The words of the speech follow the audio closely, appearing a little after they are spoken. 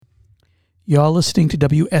You're listening to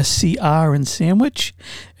WSCR in Sandwich,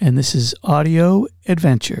 and this is Audio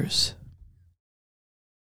Adventures.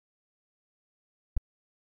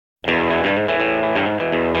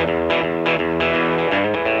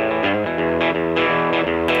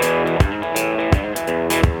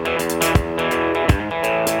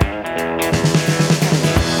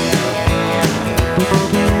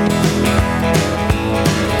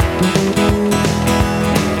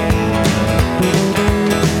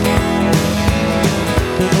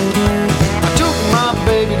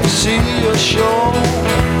 See a show.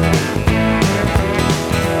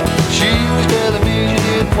 She was telling me she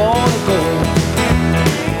didn't want to go.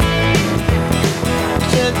 She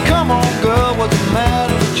said, come on girl, what's the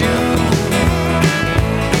matter with you?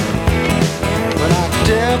 But I could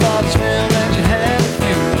tell by the smell that you had a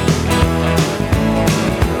few.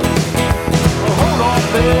 Well, hold on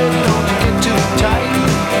baby, don't you get too tight.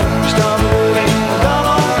 Start rolling, got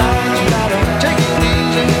all night. You gotta take it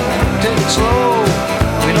easy, take it slow.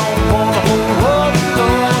 We don't want the whole world to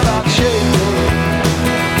know about shaking.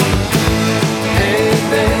 Hey,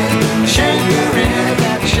 babe, shake your rear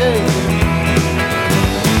back, shake.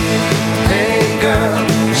 Hey, girl,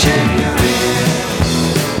 shake your rear.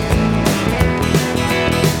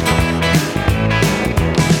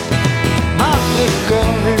 My little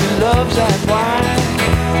girl really loves that wine.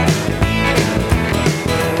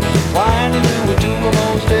 Wine and we do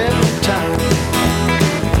almost every time.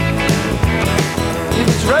 If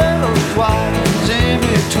it's red or it's white, it's in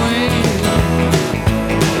between.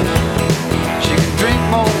 She can drink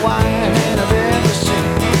more wine than I've ever seen.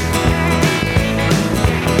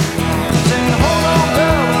 Saying, hold on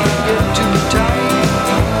girl, don't get too tight.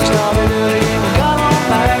 We started early and we got all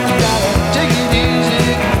night. You gotta take it easy,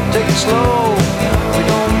 take it slow. We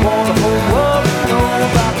don't want the whole world to know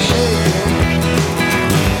about shaking.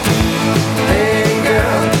 Hey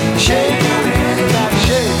girl, shake your head, got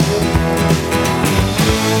shaking.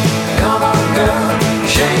 Come on, girl,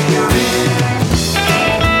 shake your head.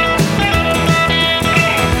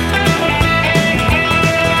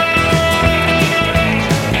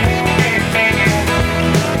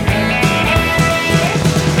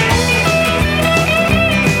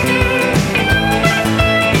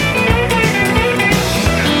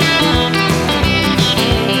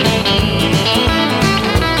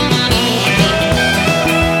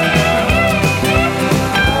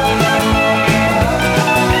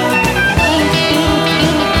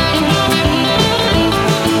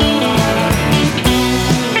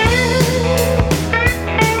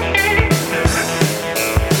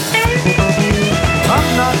 I'm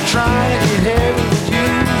not trying to get heavy with you.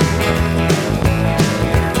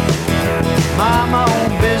 Mind my own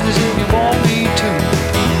business if you want me to.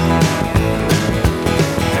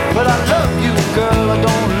 But I love you, girl, I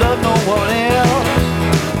don't love no one else.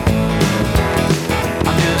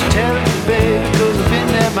 I'm just telling you, baby, cause I've been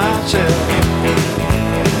there myself.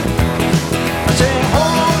 I say,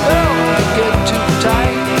 hold on, girl, don't get too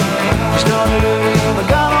tight. We started early and we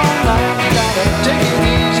got all night. You gotta take it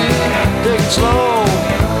easy, take it slow.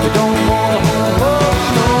 We don't want the whole world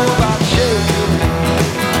to know about shaking.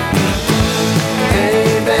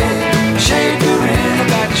 Hey, babe, shake your head,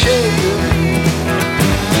 back, shake your head.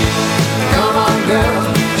 Come on, girl,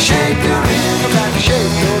 shake your head, back,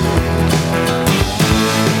 shake your head.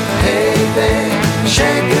 Hey, babe,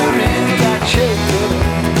 shake your head, back, shake your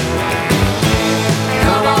head.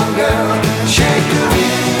 Come on, girl, shake your head.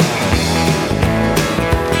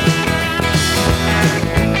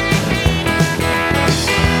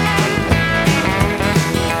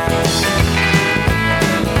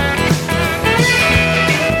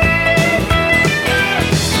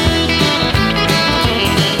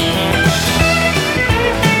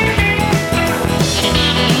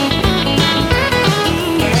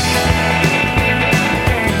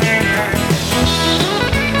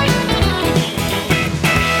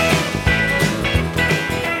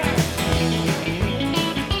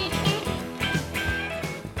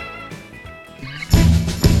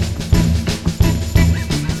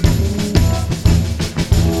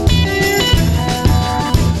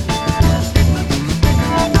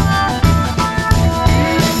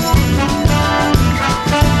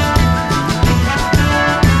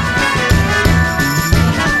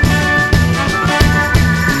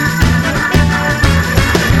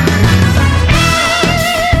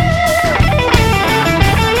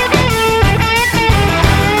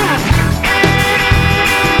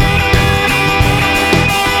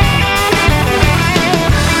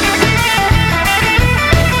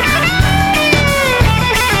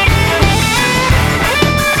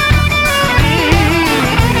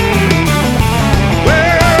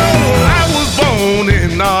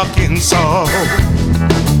 Arkansas.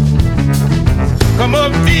 Come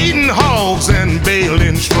up feeding hogs and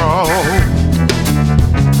baling straw.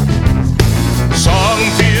 Sorghum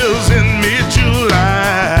fields in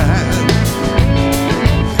mid-July.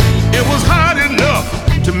 It was hot enough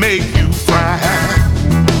to make you cry.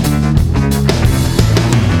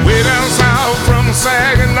 Way down south from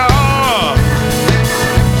Saginaw,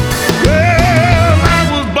 well, I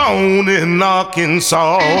was born in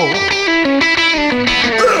Arkansas.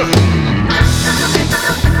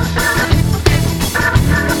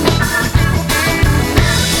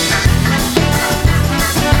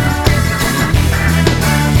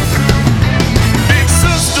 Big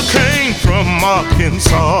sister came from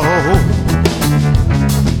Arkansas,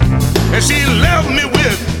 and she left me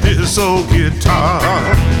with this old guitar.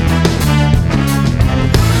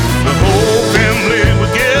 The whole family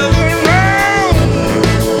would gather around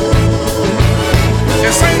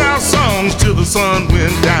and sing our songs till the sun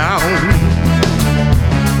went down.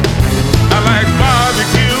 I like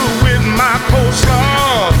barbecue with my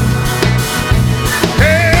coleslaw.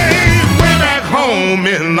 Hey, way back home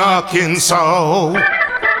in Arkansas.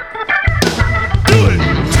 Do it.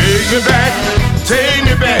 Take me back, take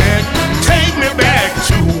me back, take me back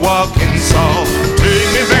to Arkansas. Take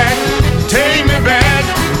me back, take me back,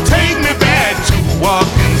 take me back to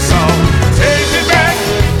Arkansas. Take me back,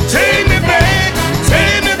 take me back,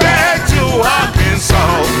 take me back to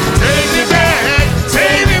Arkansas. Take me back,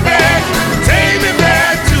 take me back, take me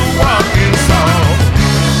back to Arkansas.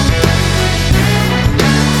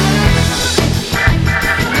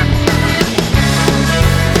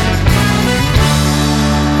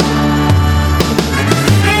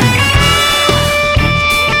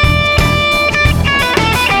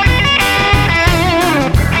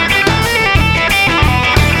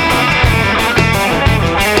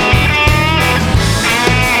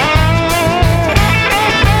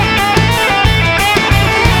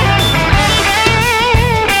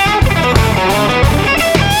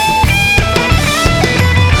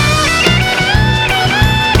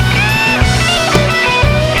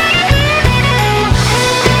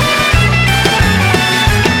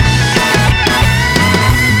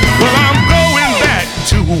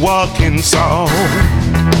 Arkansas,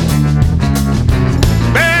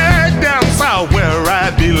 back down south where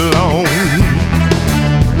I belong.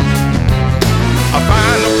 I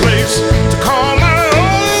find a place to call my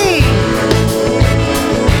own,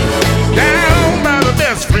 down by the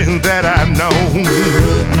best friend that I've known.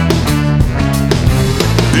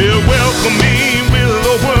 They'll welcome me with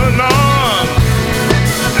open arms,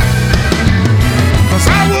 'cause I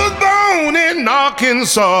was born in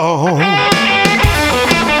Arkansas.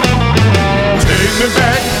 Take me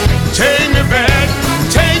back, take me back,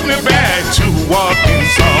 take me back to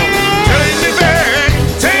Arkansas. Take me back,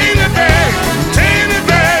 take me back, take me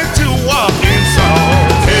back to Arkansas.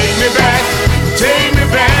 Take me back, take me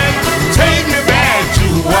back, take me back to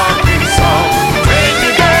Arkansas. Take me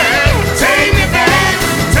back, take me back,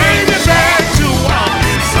 take me back to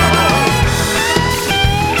Arkansas.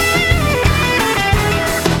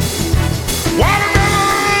 Watermelon!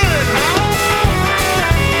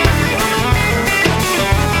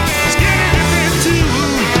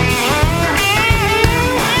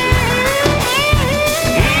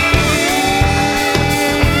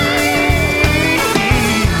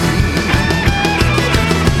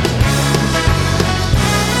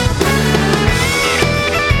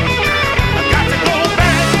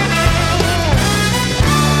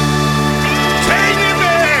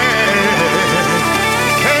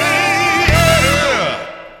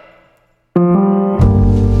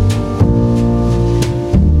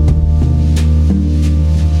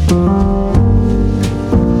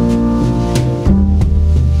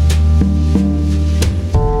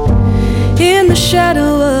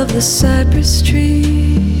 Shadow of the cypress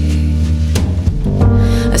tree,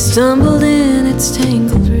 I stumbled in its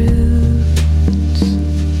tangled roots,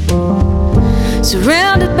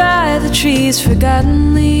 surrounded by the tree's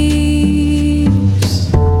forgotten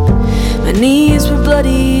leaves. My knees were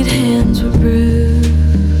bloodied, hands were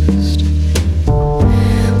bruised,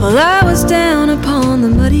 while I was down upon the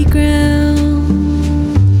muddy ground.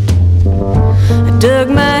 I dug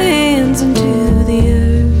my hands into the earth.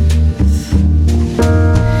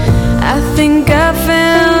 I think I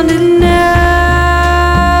found it now,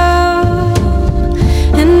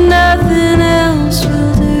 and nothing else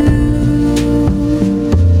will do.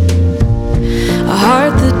 A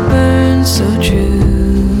heart that burns so true,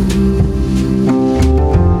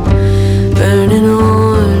 burning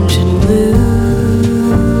orange and blue.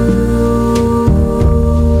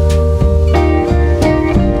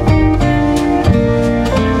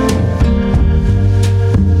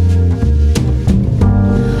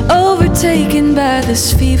 taken by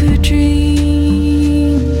this fever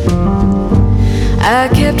dream. I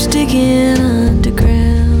kept digging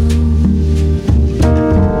underground,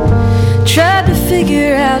 tried to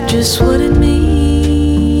figure out just what it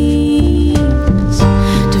means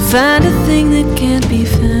to find a thing that can't be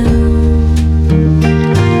found.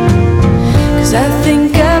 'Cause I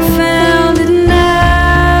think I found it now,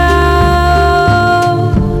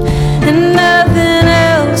 and nothing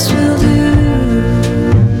else will do.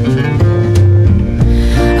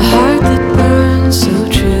 A heart that burns so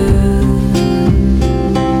true,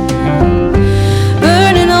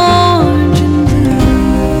 burning orange and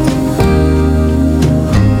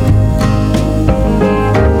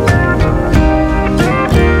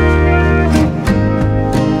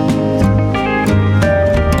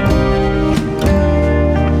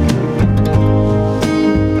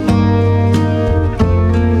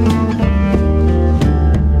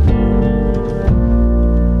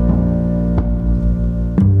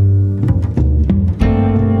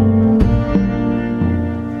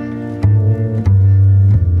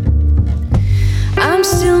I'm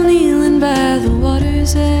still kneeling by the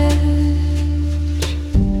water's edge.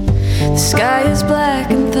 The sky is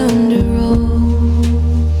black and thunder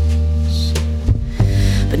rolls.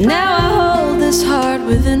 But now I hold this heart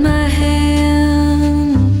within my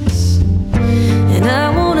hands, and I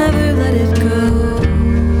won't ever let it go.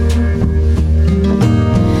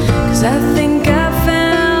 'Cause I think I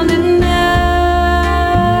found it now,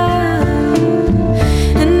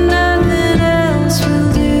 and nothing else will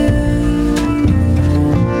do.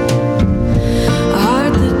 A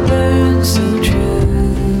heart that burns so true,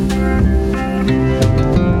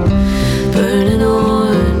 burning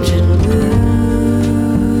orange and blue,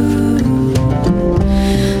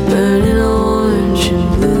 burning orange and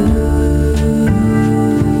blue,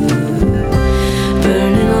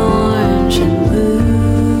 burning orange and blue,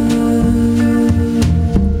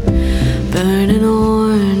 burning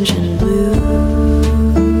orange and blue.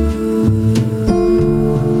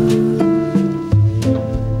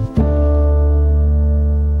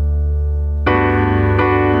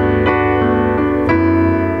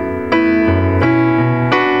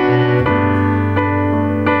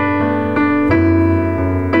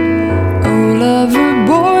 Oh, lover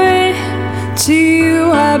boy, to you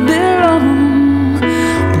I belong.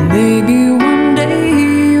 Maybe one day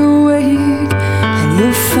you'll wake and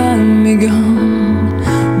you'll find me gone.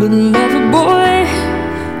 But lover boy,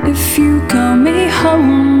 if you call me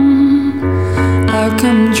home, I'll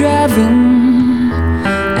come driving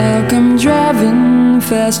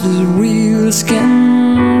fast as wheels can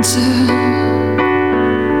turn.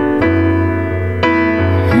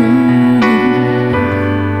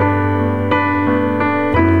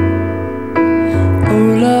 Oh,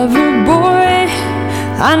 lover boy,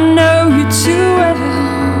 I know you too well,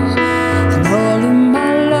 and all of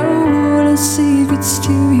my lonely secrets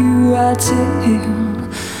to you I tell.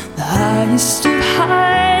 The highest of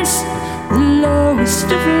highs, the lowest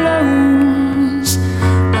of lows.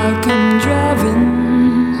 I'll come driving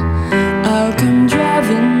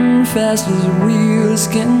fast as wheels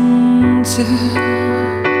can turn,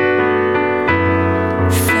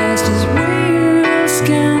 fast as wheels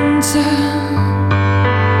can turn.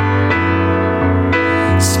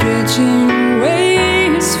 Stretching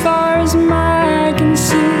away as far as my eye can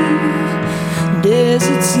see,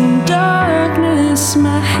 deserts and darkness,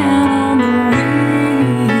 my hand on the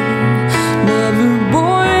wheel. Lover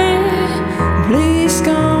boy, please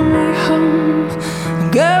call me home. A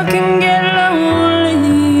girl can get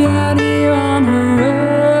lonely out here on her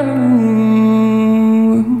own.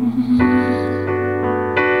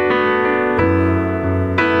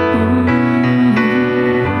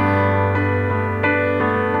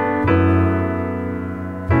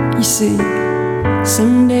 You see,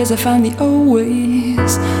 some days I find the old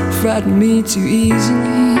ways frighten me too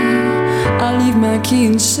easily. I leave my key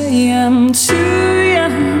and say I'm too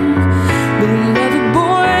young. But lover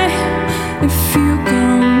boy, if you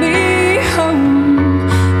call me home,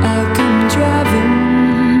 I'll come driving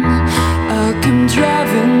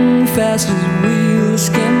fast as wheels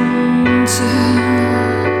can turn,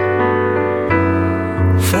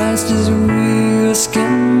 fast as wheels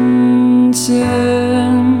can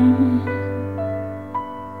turn.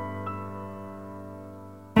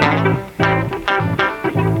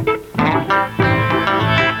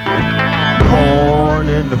 Corn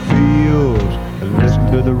in the fields, and listen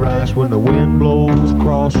to the rice when the wind blows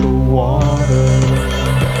across the water.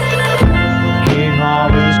 King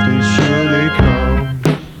harvest is surely come.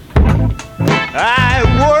 I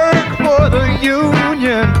work for the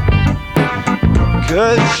union,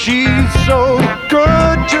 'cause she's so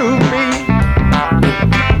good to me.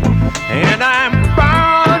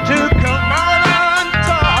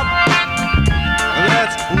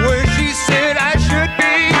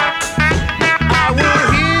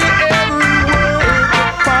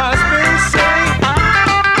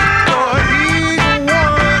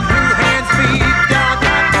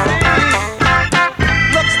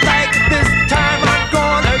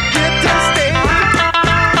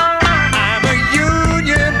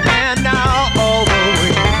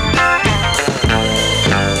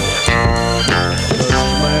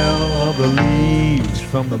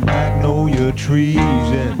 the magnolia trees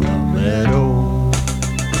in the meadow.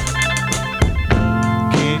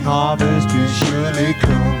 King harvest is surely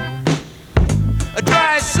come. A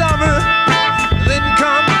dry summer, then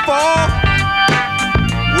come fall,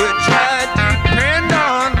 which I depend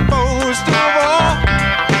on most of all.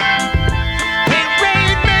 Hey,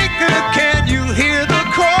 Rainmaker, can you hear the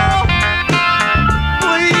call?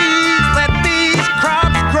 Please let these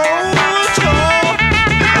crops grow tall.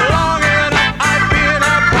 Long enough I've been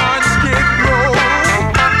up on Skid Row,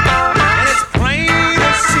 and it's plain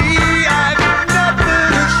to see I've nothing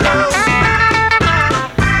to show.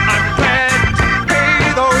 I'm glad to pay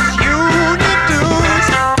those union dues.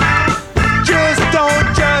 Just don't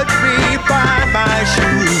judge me by my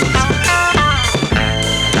shoes.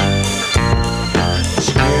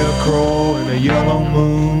 Scarecrow and a yellow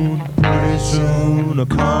moon, pretty soon a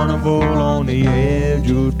carnival on the edge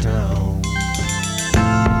of town.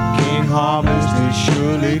 King harvest is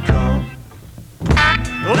surely come.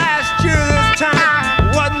 Last year this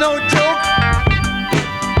time was no joke.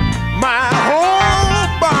 My whole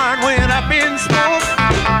barn went up in smoke.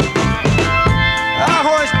 Our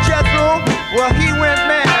horse Jethro, well, he went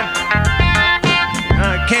mad.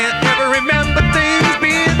 I can't ever remember things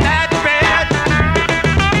being that bad.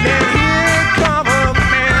 Then here come a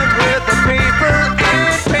man with a paper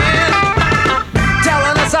and pen,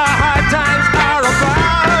 telling us our hard times are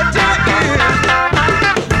about to end.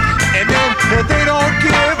 And then they don't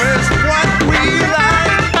give us what we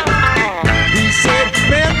like. He said,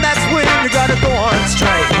 man, that's when you gotta go on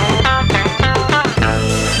strike.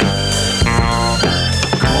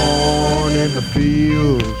 Corn in the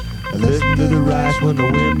fields, listen to the rice when the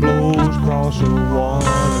wind blows across the water.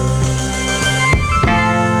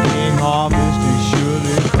 King harvest is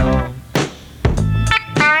surely come.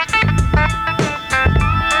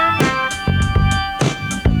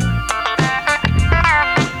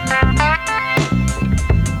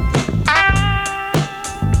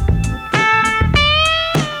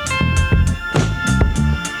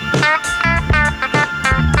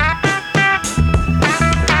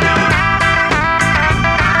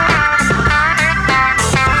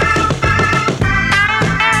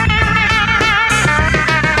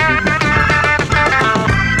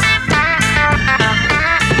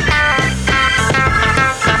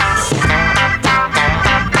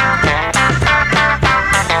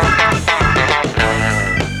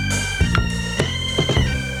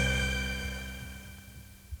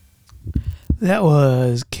 That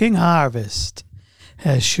was King Harvest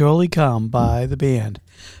Has Surely Come by the band,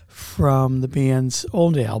 from the band's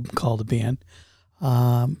old album called The Band.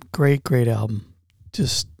 Great album.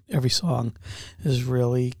 Just every song has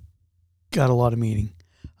really got a lot of meaning.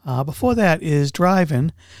 Before that is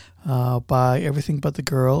Drivin' by Everything But the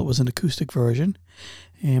Girl. It was an acoustic version.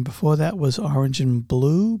 And before that was Orange and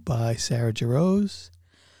Blue by Sarah Jarosz.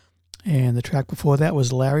 And the track before that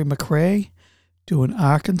was Larry McRae doing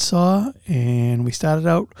Arkansas. And we started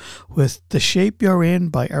out with The Shape You're In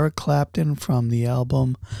by Eric Clapton from the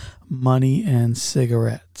album Money and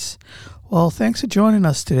Cigarettes. Well, thanks for joining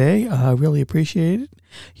us today. I really appreciate it.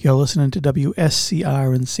 You're listening to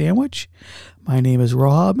WSCR in Sandwich. My name is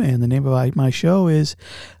Rob, and the name of my show is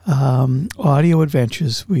Audio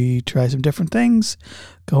Adventures. We try some different things,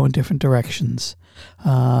 go in different directions.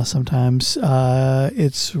 Sometimes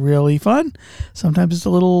it's really fun. Sometimes it's a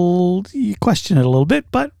little, you question it a little bit,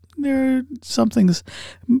 but there are some things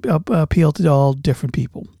appeal to all different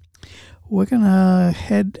people. We're going to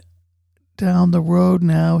head down the road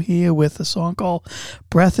now here with a song called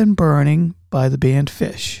Breath and Burning by the band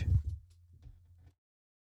Fish.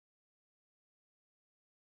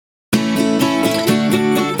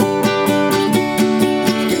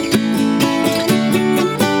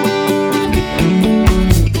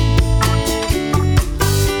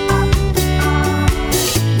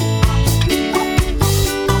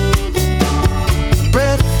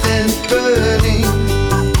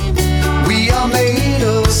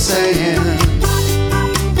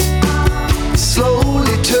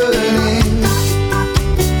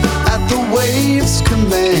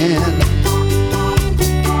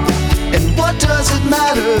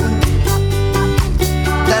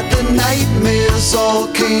 That the nightmares all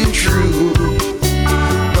came true.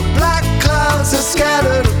 The black clouds are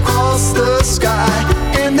scattered across the sky,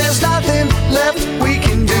 and there's nothing left we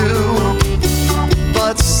can do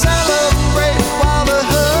but celebrate while the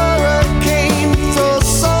hurricane throws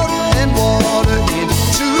salt and water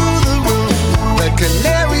into the room. The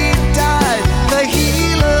canary died, the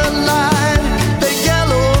healer lied, the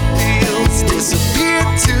yellow fields disappeared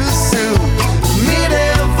too soon.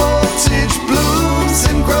 Mid-air voltage blooms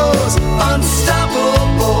and grows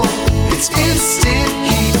unstoppable. It's instant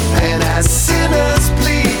heat.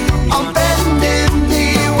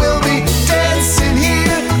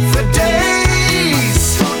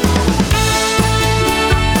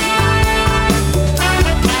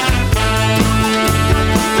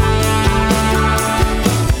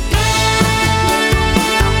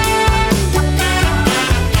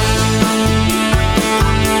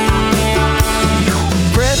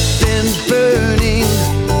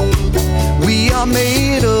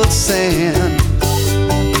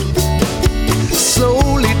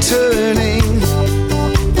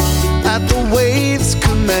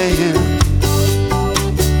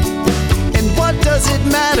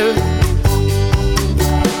 matter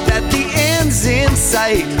that the end's in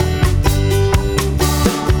sight.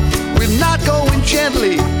 We're not going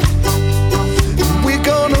gently. We're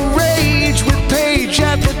gonna rage with Paige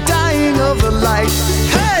at the dying of the light.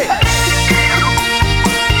 Hey!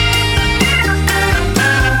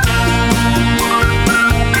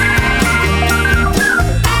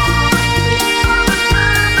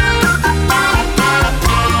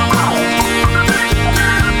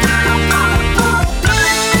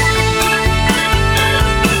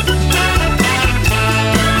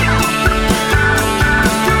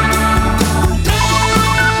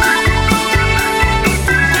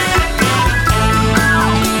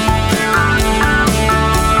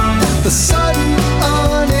 The sudden,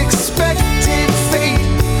 unexpected fate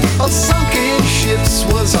of sunken ships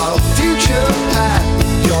was our future path.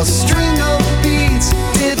 Your string of beads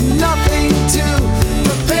did nothing to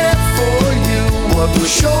prepare for you what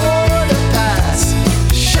was sure to pass.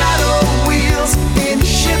 Shadow wheels in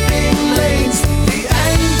shipping lanes, the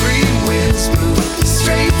angry winds blew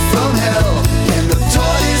straight from hell, and the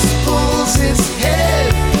tortoise pulls its head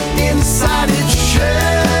inside its shell.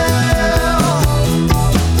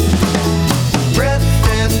 Breath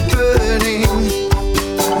and burning,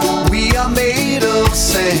 we are made of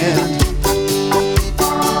sand,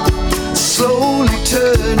 slowly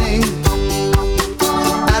turning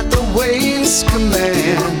at the wave's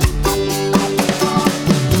command.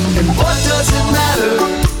 And what does it matter?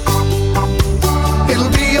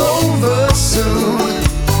 It'll be over soon.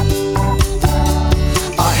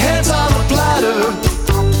 Our heads on a platter,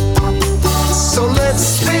 so let's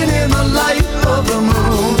spin in the light of the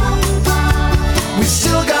moon. We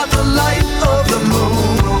still got the light of the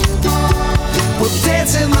moon. We'll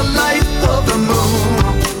dance in the light of the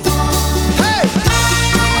moon. Hey!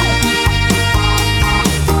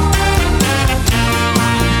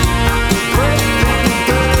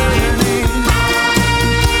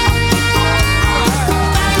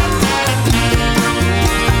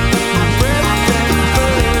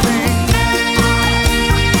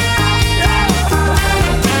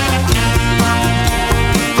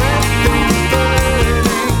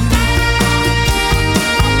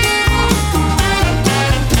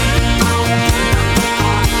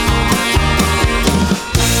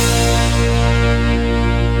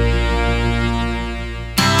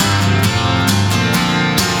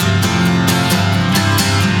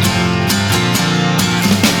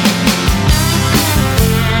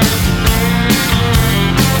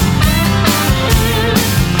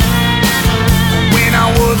 When I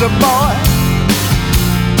was a boy,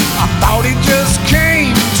 I thought it just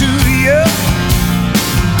came to you,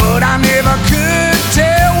 but I never could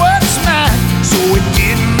tell what's mine, so it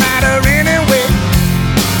didn't matter anyway.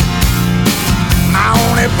 My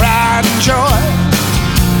only pride and joy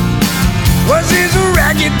was this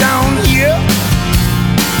racket down here,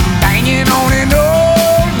 banging on an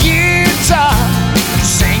old guitar,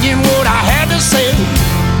 singing what I had to say.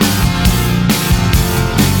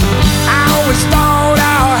 I always thought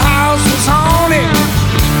our house was haunted,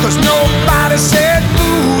 'cause nobody said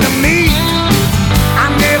boo to me. I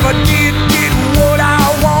never did get what I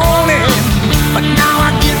wanted, but now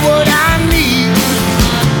I get what I need.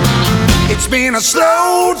 It's been a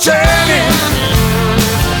slow turning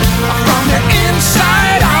from the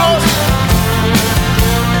inside out,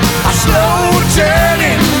 a slow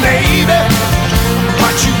turning, baby,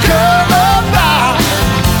 but you come about,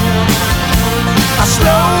 a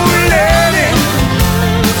slow learning,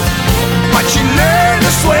 but you learn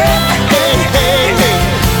to sweat. Hey, hey, hey.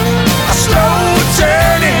 A slow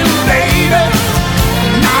turning, baby,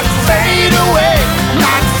 not fade away,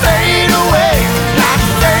 not fade away, not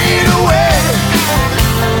fade away.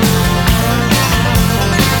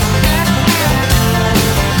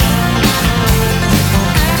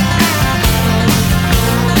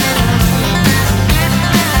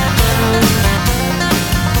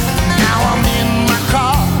 Now I'm in my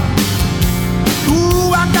car.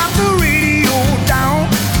 Ooh, I got the radio down.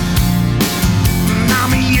 And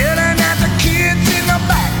I'm yelling at the kids in the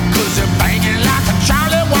back, 'cause they're banging like a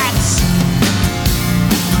Charlie Watts.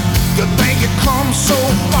 You think it comes so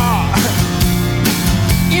far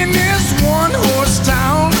in this one-horse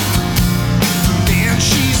town, then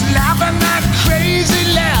she's laughing that crazy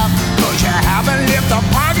laugh, 'cause you haven't left the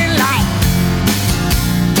parking lot.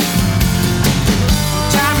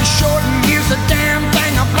 Time is short and here's the damn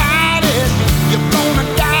thing about it. You're gonna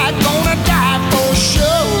die for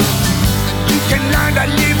sure. You can learn to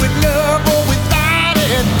live with love or without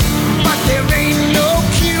it, but there ain't no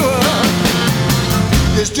cure.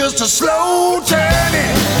 It's just a slow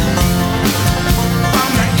turning from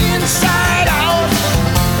the inside out,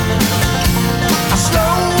 a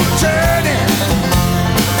slow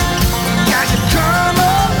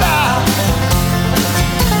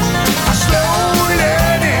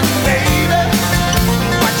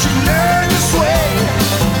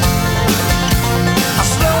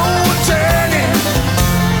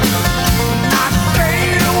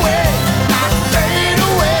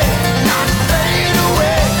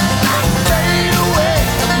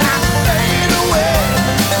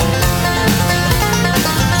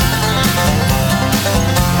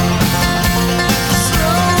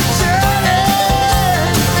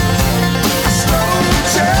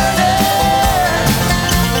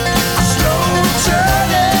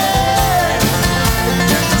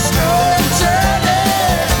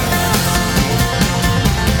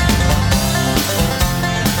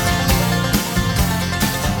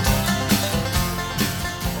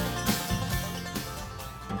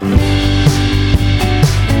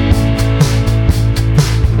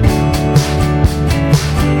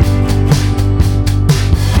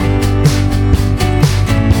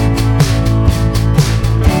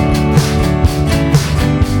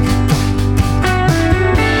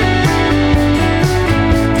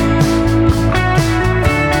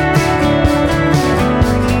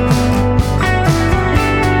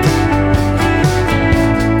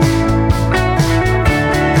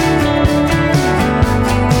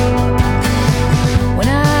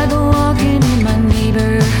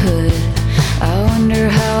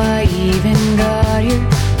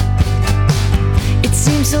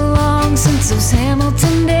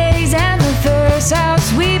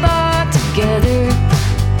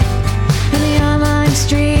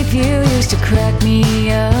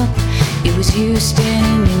you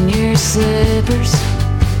standing in your slippers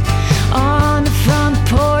on the front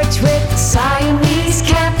porch with the Siamese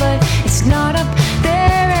cat, but it's not up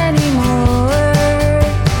there anymore.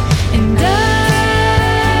 And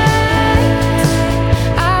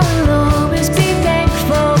I will always be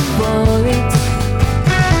thankful for it.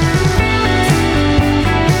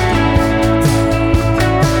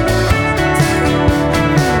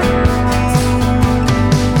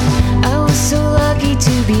 I was so lucky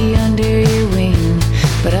to be under your wing,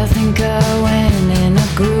 but I think I went and I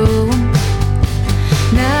grew.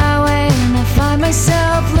 Now when I find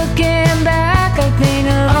myself looking back, I think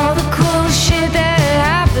of all the cool shit that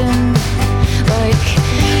happened. Like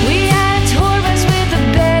we had a tour bus with a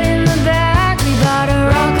bed in the back. We bought a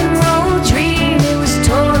rock and roll dream, it was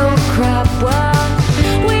total crap. Well,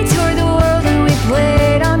 we toured the world and we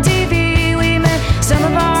played on TV. We met some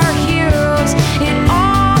of our heroes. It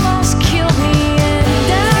almost killed me, and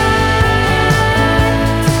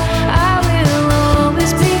I will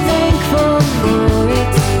always be thankful for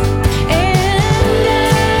it. And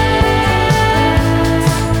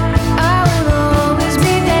I will always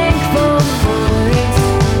be thankful for it.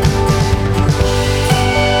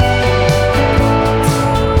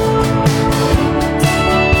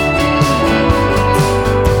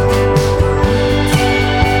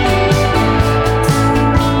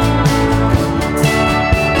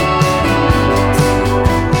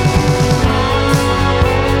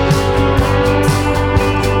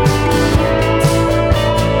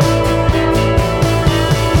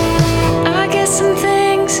 I guess some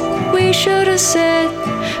things we should have said,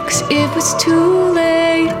 'cause it was too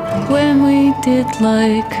late when we did.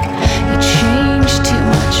 Like you changed too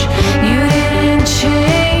much, you didn't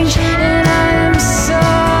change, and I am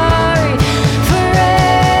sorry for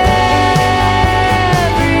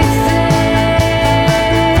everything,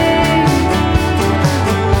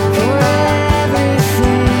 for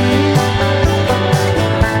everything.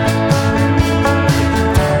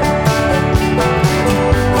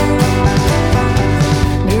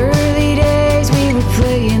 Early days we were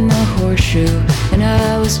playing the horseshoe, and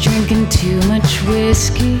I was drinking too much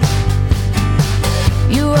whiskey.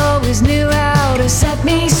 You always knew how to set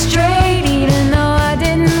me straight, even though I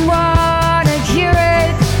didn't want to hear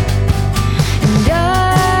it. And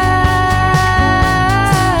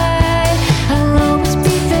I'll always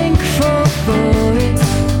be thankful for it.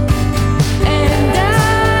 And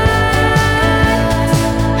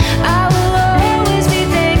I will always be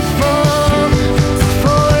thankful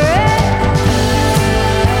for it.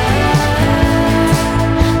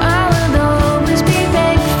 I will always be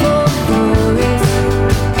thankful for it.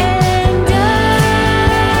 And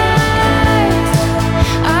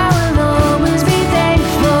I will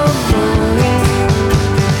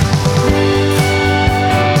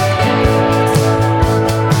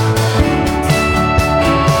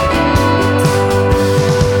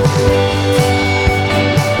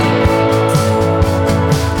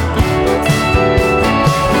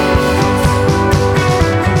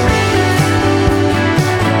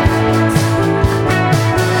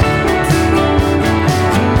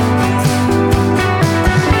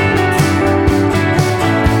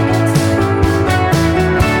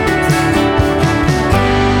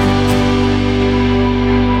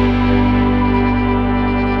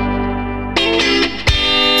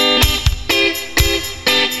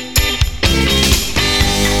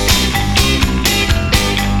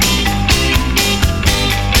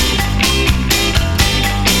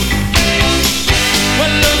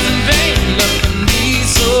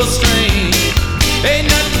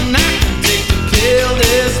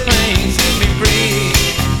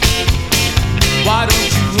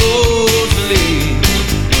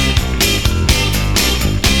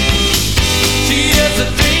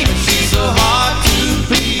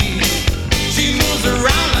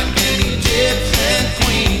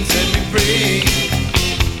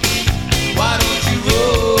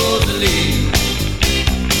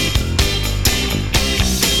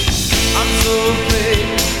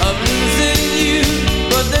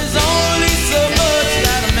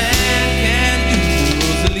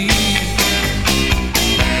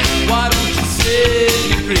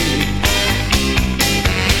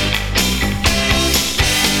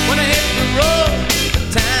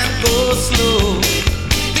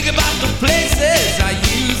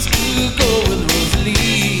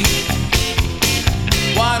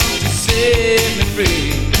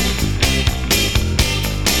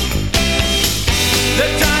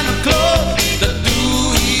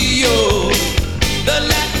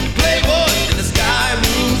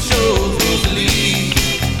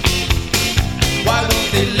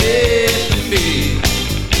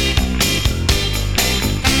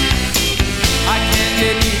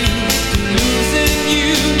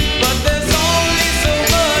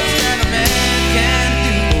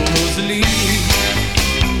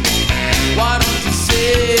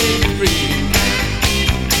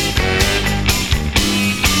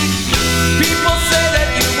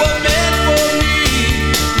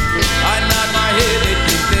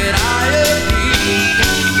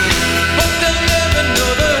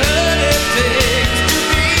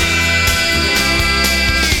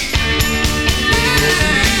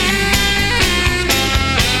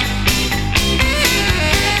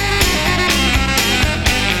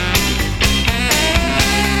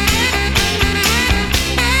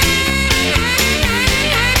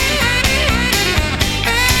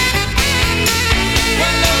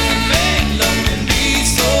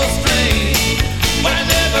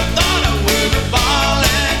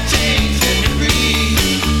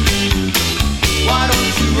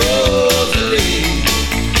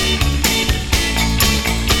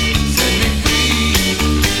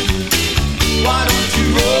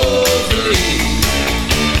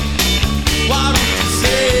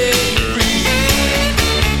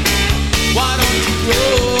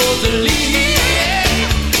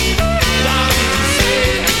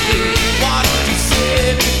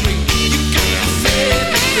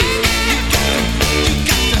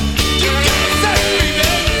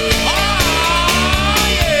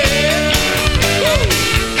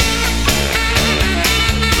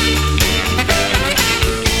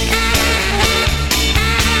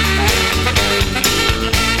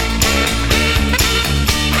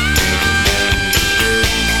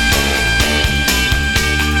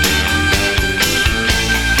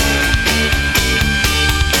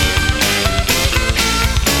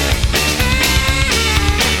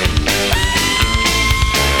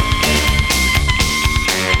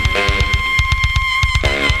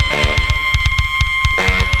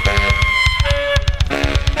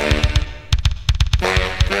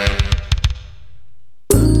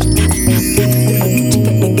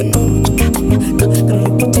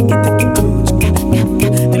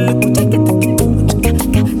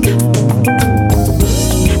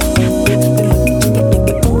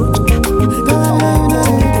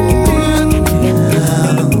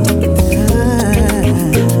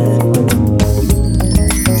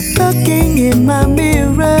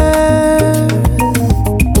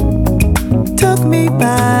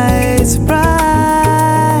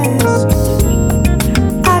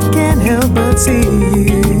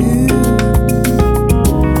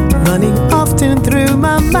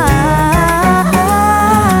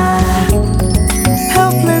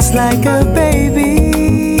just like a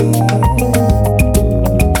baby.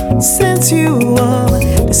 Since you wore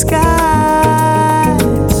disguise,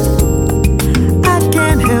 I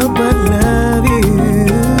can't help but love you.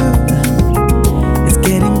 It's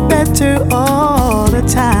getting better all the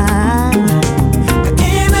time. I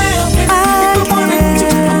can't help it if I wanted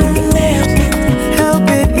to. Help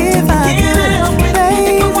it if I could,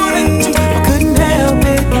 baby. I couldn't help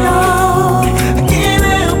it, no. I can't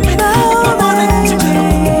help it if I wanted to.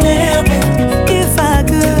 Help it if I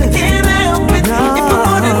could. I can't help it if I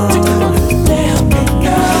wanted to. Help it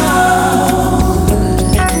go.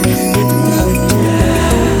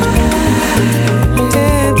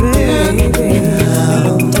 Yeah, baby.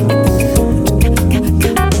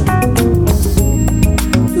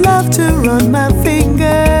 Love to run my fingers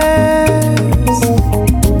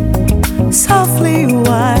softly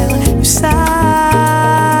while you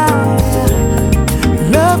sigh.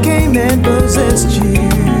 Love came and possessed you,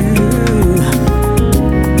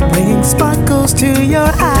 bringing sparkles to your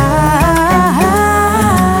eyes,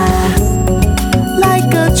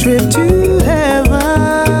 like a trip to heaven.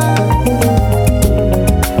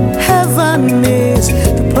 Heaven is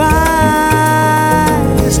the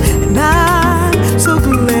prize, and I'm so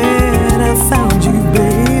glad I found you,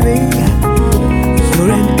 baby.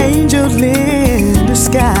 You're an angel in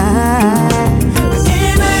disguise. I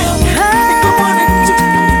can't help it if I wanted to. I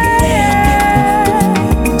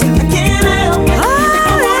can't help it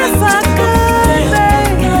if I could,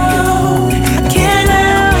 baby. I can't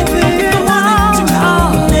help it if I wanted to.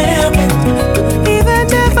 Help it, even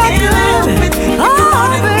if I could.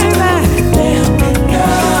 Oh, baby, help it go.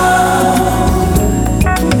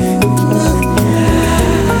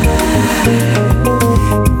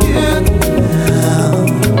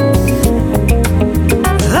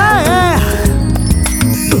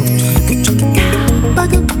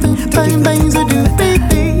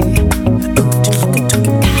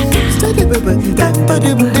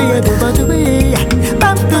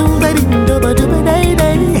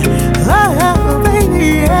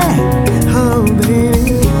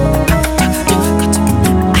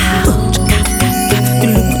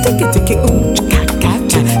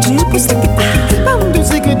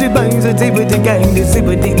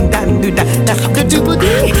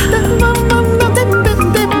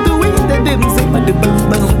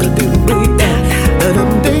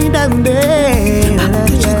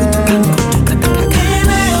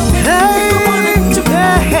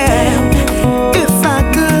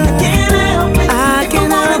 I could, I can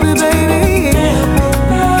help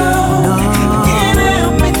it,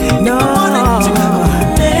 baby. No,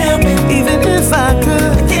 even if I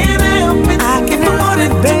could,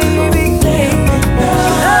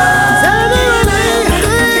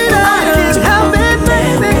 I can help it, baby. Help it,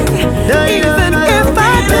 baby. Even if I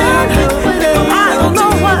could, I don't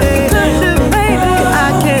know what to do, baby. I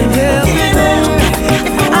can't help it, baby.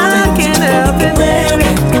 I can't help it, baby.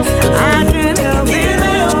 I can't help it.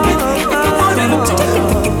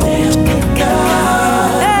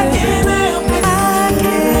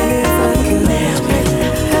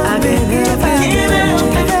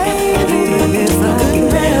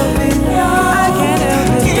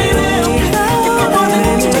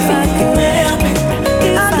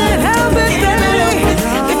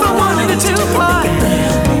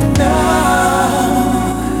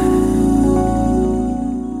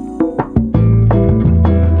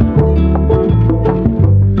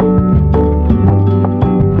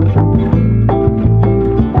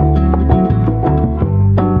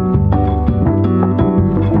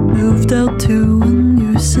 Moved out to a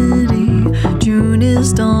new city. June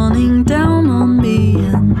is dawning down on me,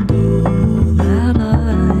 and all that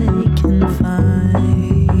I can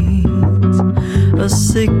find, a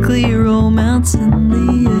sickly romance in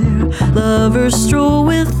the air. Lovers stroll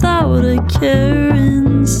without a care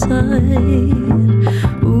inside.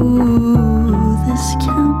 Ooh, this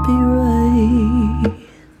can't be right.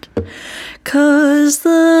 'Cause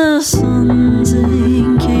the sun's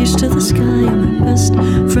engaged to the sky, and my best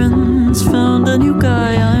friends found a new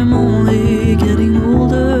guy. I'm only getting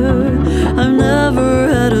older. I've never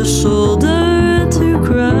had a shoulder to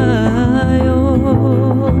cry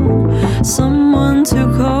on, someone to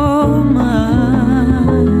call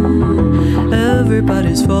mine.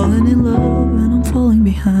 Everybody's falling in love, and I'm falling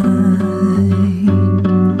behind.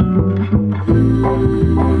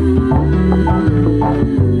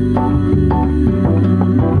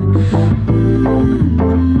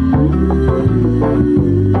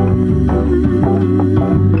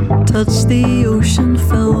 Touched the ocean,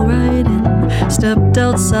 fell right in, stepped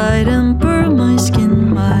outside and burned my skin.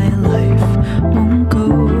 My life won't go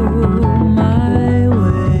my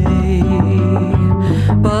way.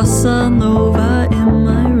 Boss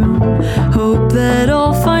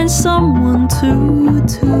to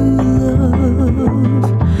love,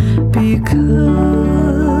 because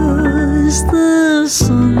the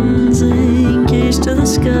sun's engaged to the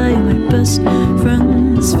sky. My best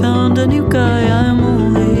friend's found a new guy. I'm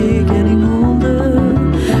only getting older.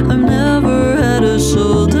 I've never had a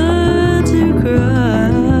shoulder to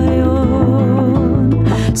cry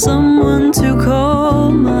on, someone to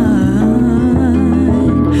call mine.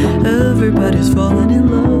 Everybody's falling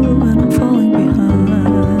in love and I'm falling behind.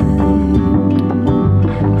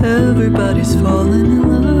 Everybody's falling in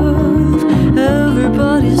love.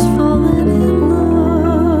 Everybody's falling in love.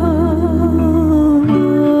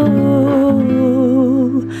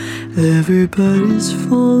 Everybody's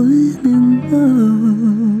falling in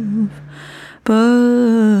love but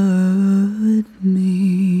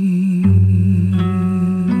me.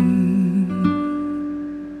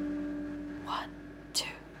 One,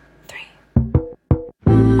 two, three.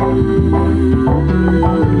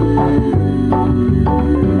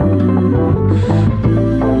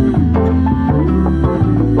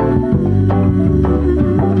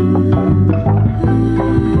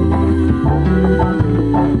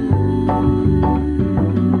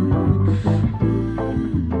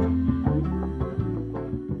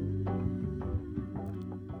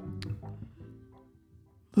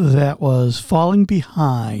 That was Falling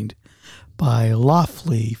Behind by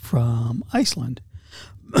Lofli from Iceland.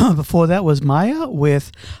 Before that was Maya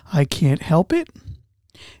with I Can't Help It.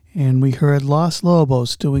 And we heard Los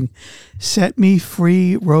Lobos doing Set Me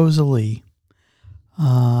Free, Rosalie.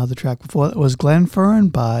 The track before that was Glenfern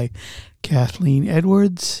by Kathleen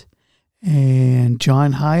Edwards and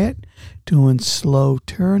John Hyatt doing Slow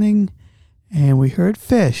Turning. And we heard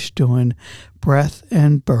Fish doing Breath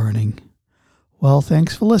and Burning. Well,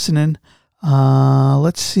 thanks for listening.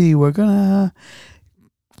 Let's see. We're going to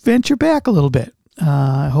venture back a little bit.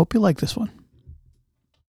 I hope you like this one.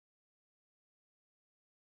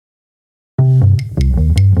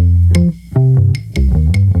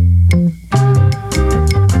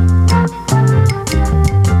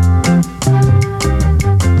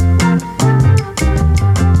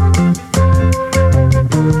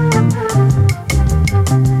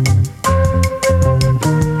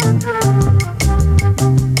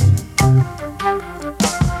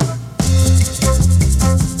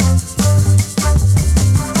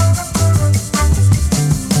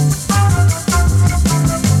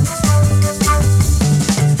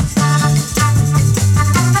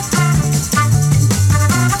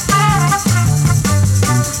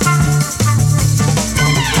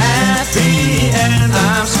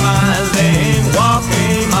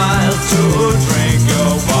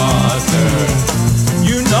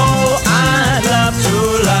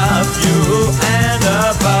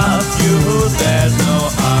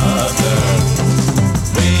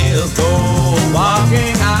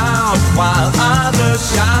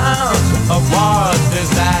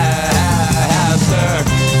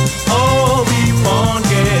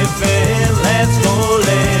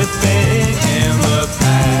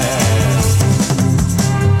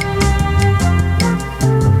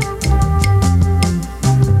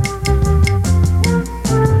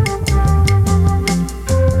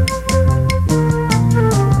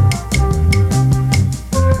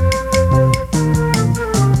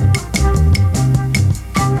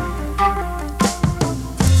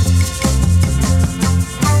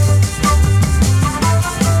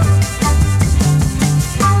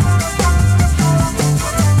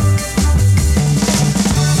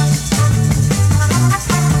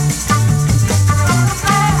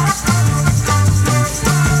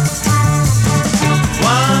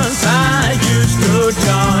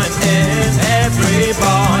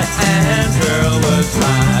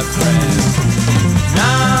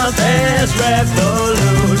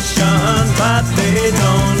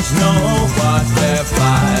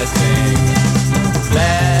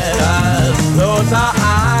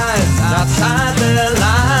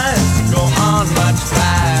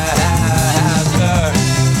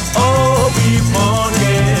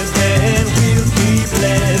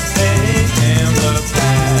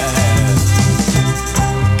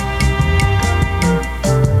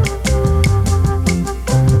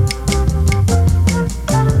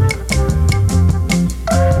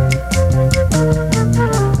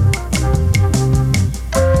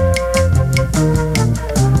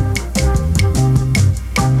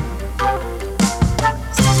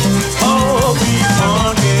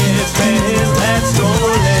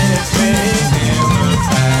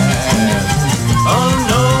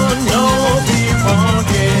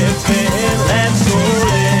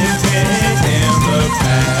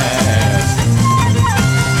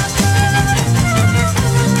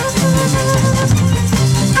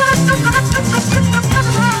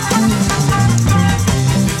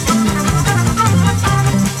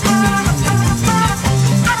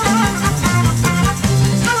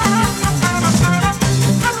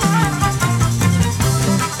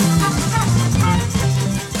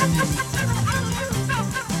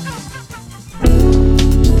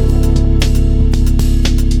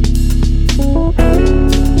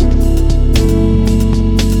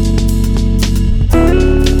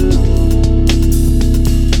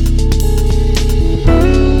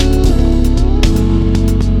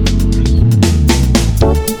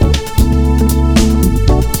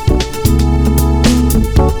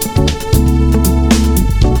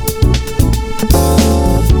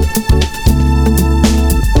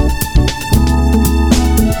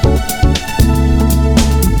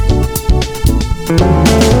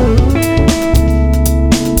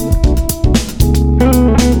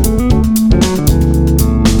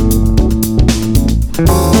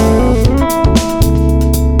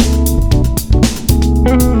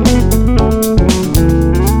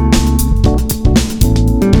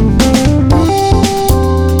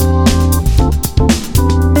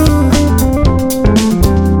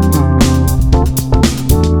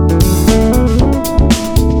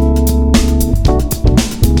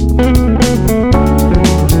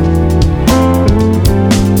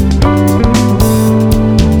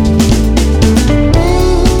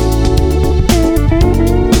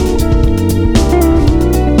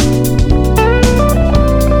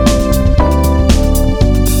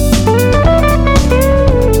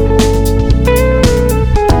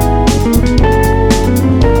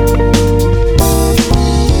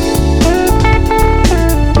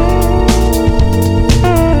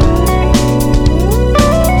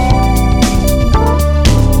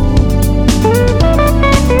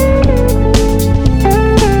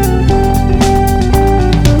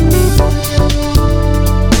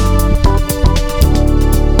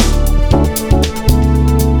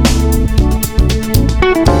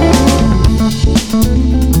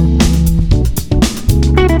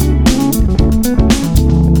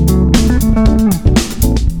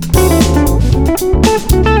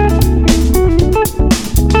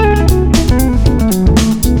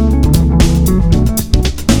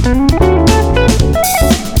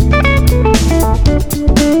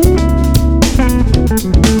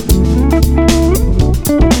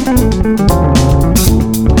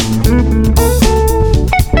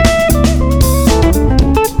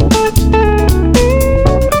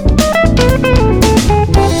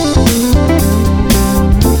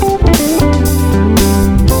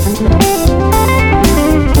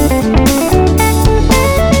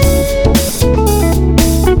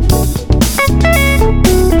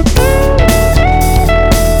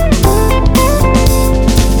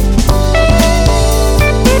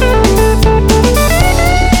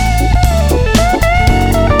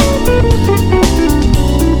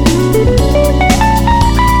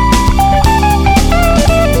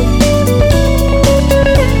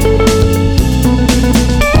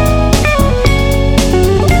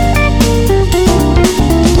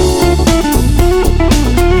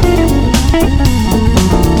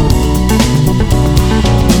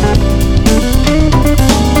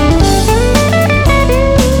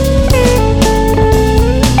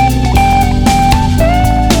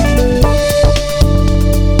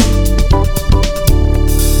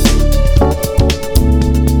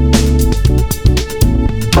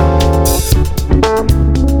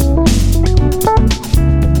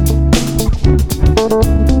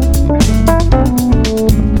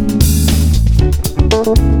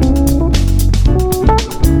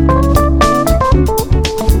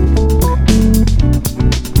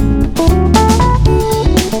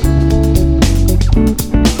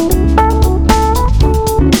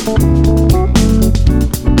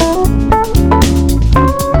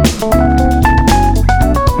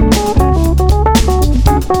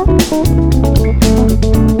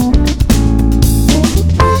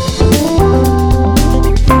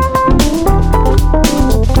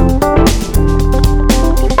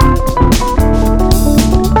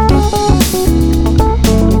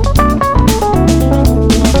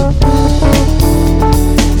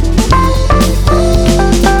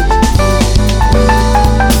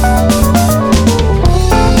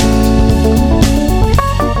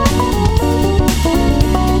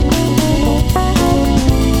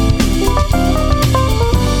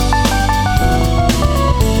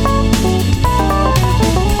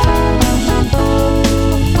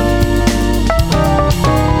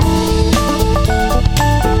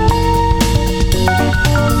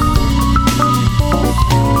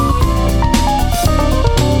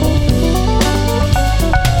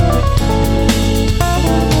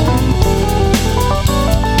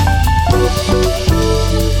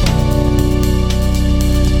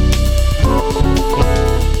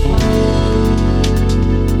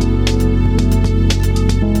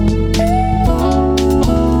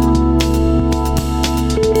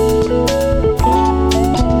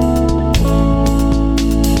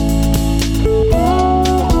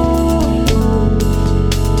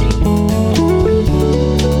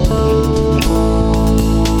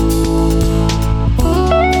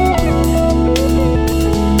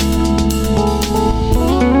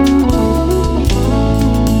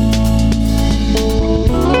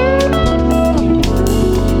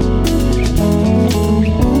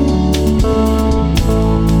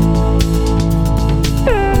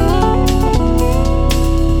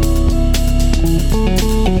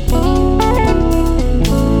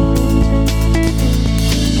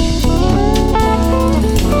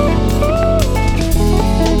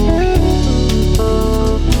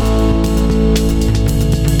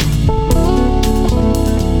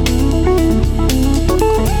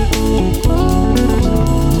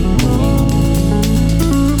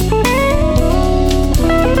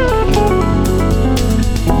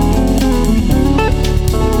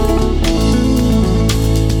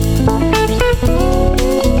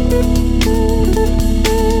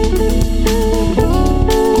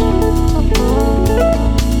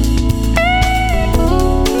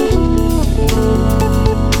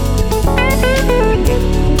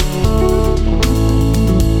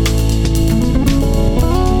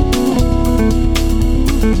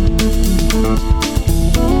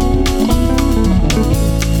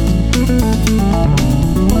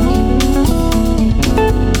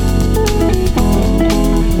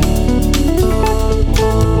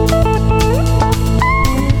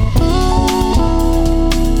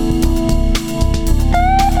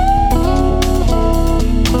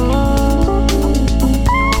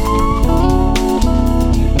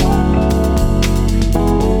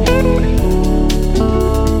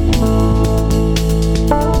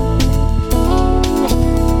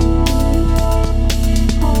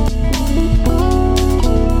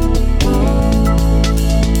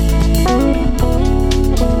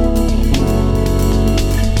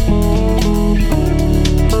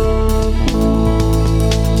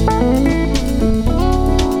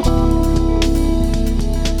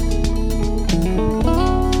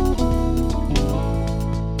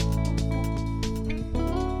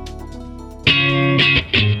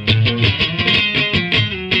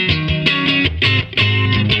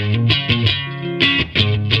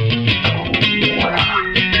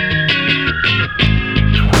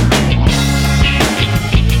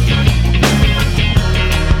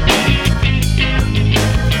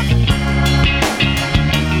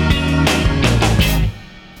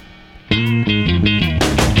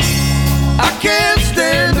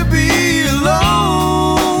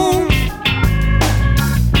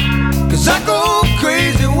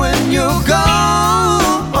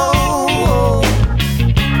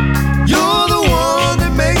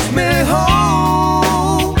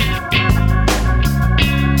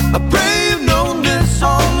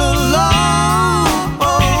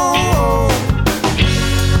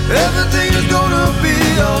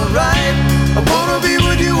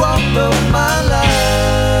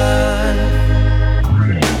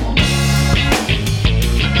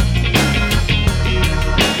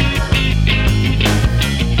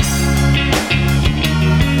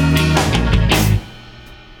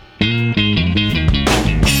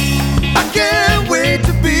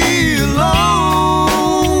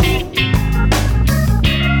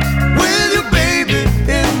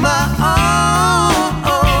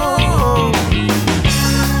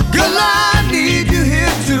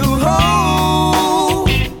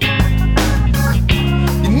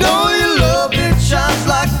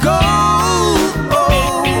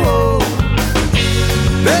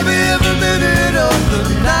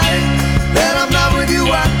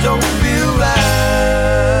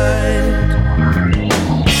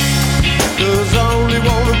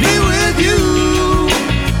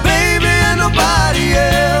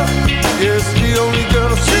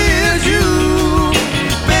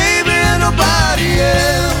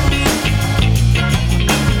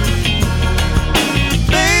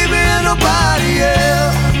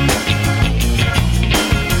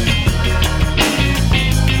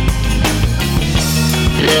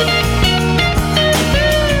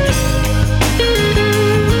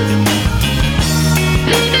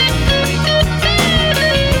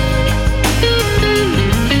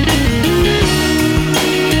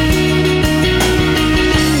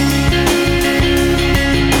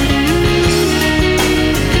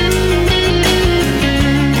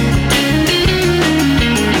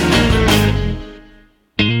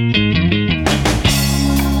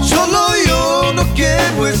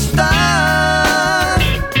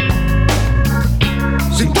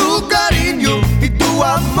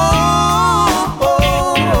 amor.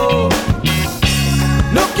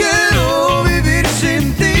 No quiero vivir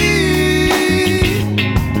sin ti.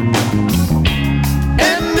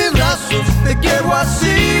 En mis brazos te quiero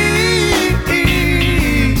así.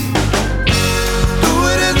 Tú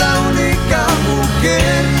eres la única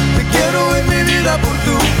mujer. Te quiero en mi vida por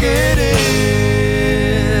tu querer.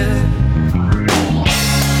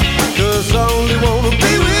 'Cause I only wanna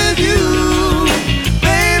be with you,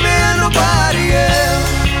 baby, and nobody else.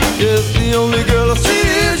 Yes, the only girl I see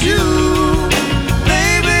is you,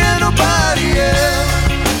 baby, and nobody else.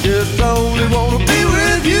 Yes, I only wanna be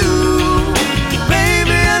with you,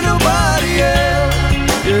 baby, and nobody else.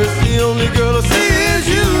 Yes, the only girl I see is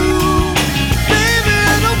you, baby,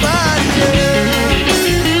 and nobody else.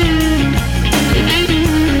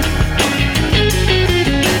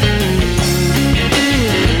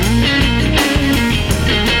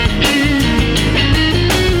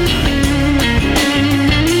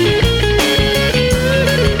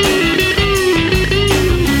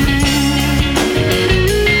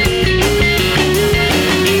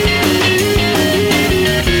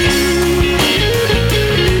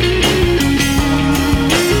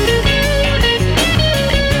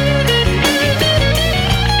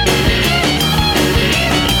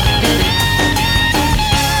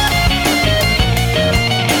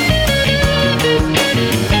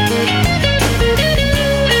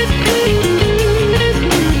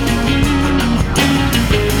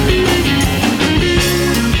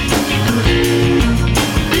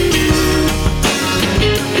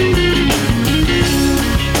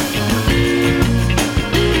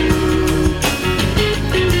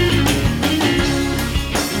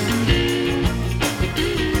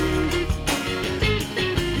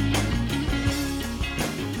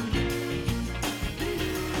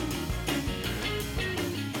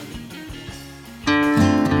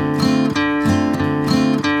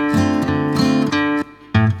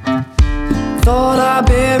 Thought I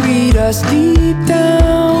buried us deep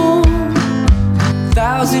down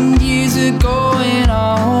 1,000 years ago in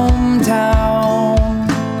our hometown.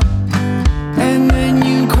 And when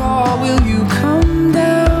you call, will you come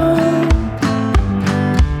down?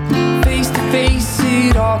 Face to face,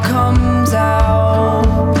 it all comes out.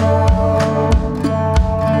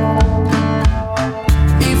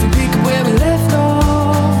 If we pick up where we left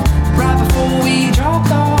off, right before we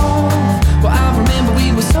dropped off, well, I remember we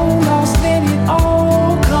were so lost, then it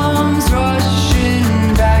all comes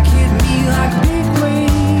rushing back, hit me like a big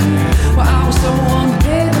wave. Well, I was so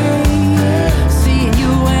unprepared, seeing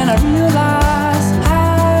you and I realized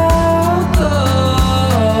how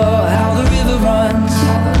the river runs.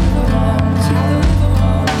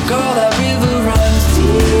 Girl, that river runs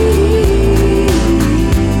deep.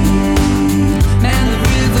 Man, the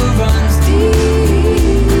river runs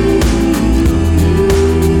deep.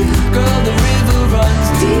 Girl, the river runs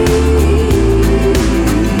deep.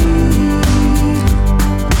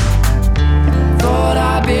 Thought I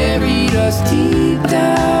buried us deep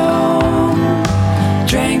down.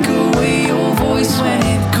 Drank away your voice when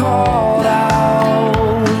it called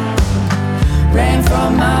out. Ran from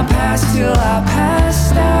my past till I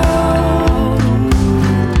passed out.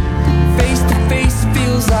 Face to face, it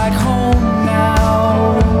feels like home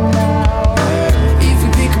now. If we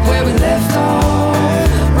pick up where we left off,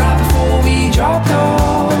 right before we dropped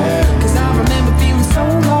off, 'cause I remember feeling so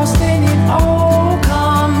lost, and it all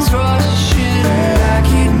comes rushing back,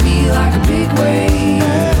 hit me like a big wave.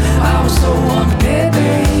 I was so unprepared,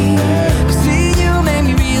 babe, 'cause seeing you made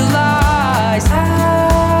me realize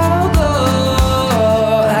how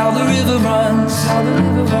the river runs.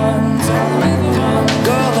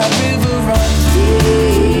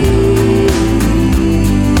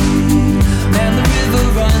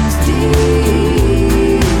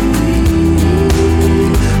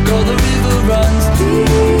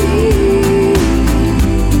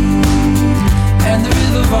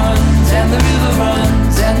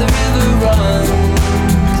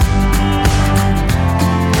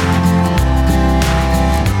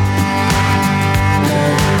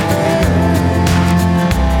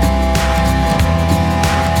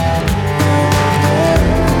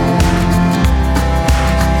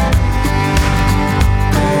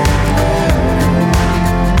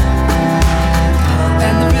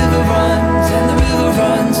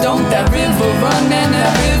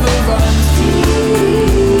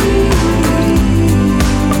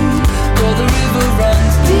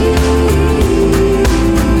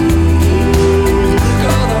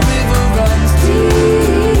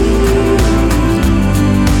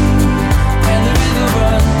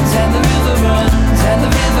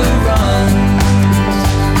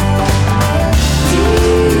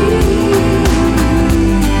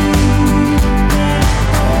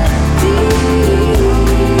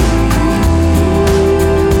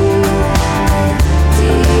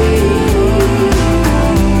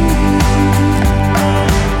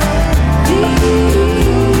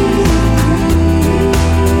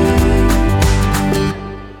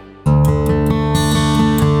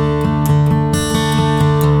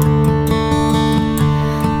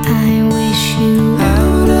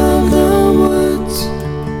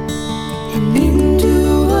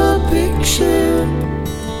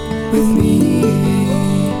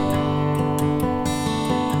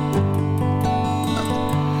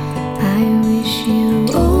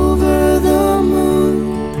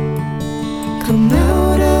 come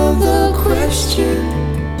out of the question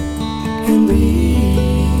and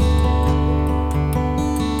breathe.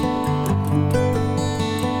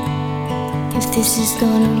 If this is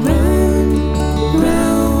gonna run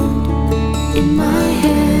round in my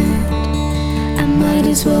head, I might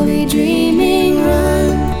as well be dreaming.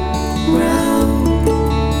 Run round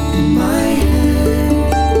in my head.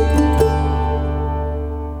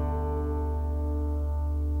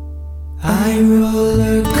 I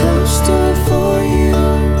roller coaster for you.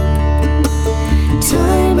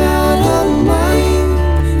 Time out of mind,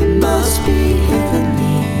 it must be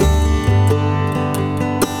heavenly.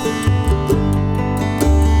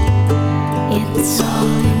 It's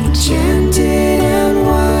all enchanted and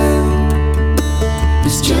wild.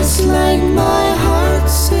 It's just like my heart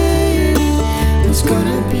said it was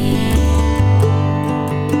gonna be.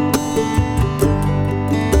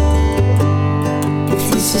 If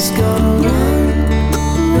this is gonna run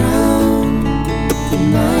round in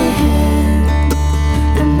my head,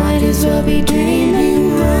 I might as well be dreaming.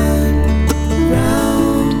 Run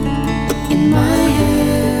round in my head.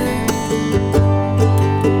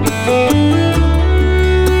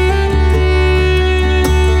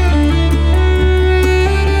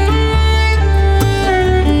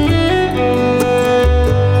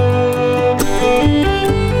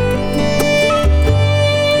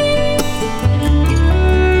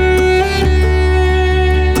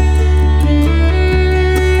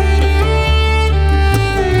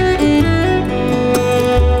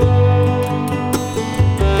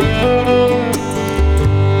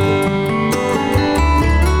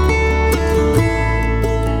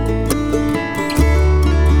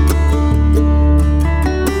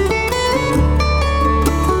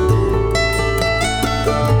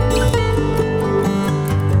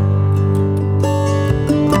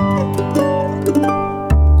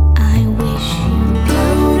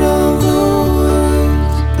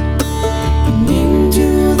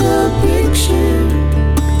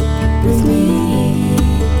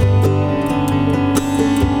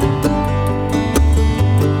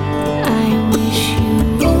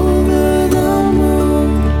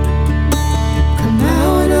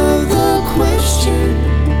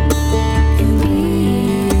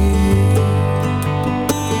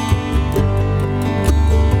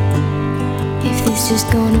 Just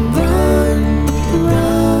gonna run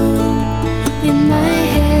round in my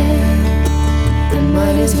head, I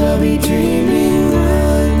might as well be dreaming.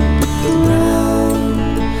 Run round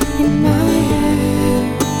in my head.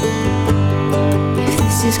 If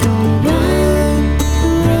this is gonna run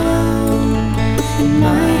round in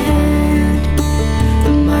my head, I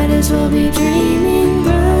might as well be dreaming.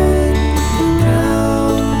 Run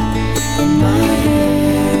round in my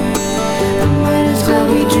head, I might as well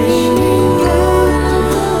be dreaming.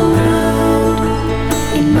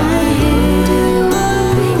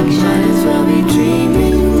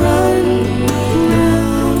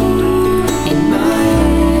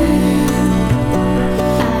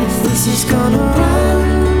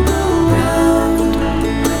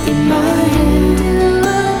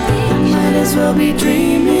 I'll be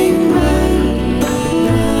dreaming right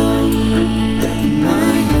in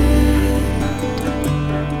my head.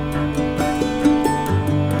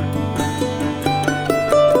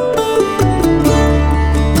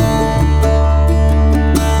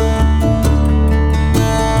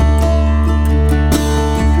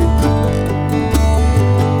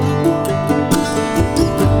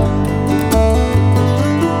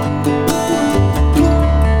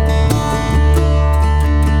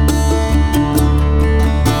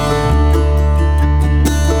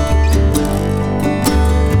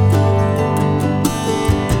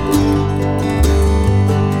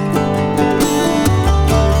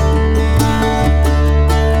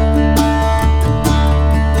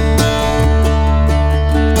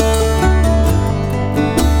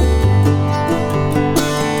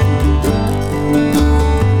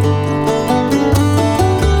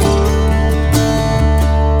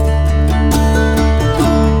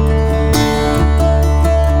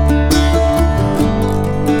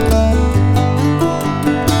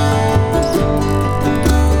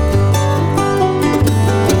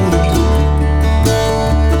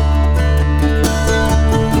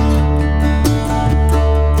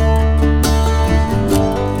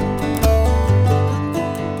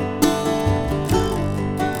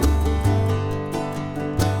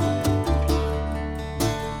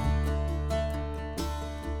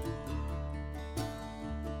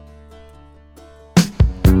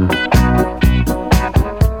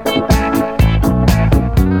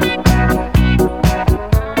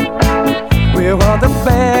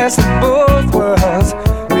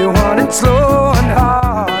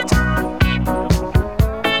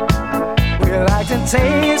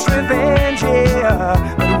 taste revenge,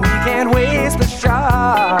 yeah, but we can't waste the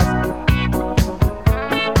shot.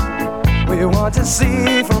 We want to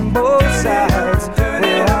see from both sides.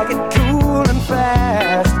 We like it cool and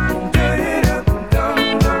fast.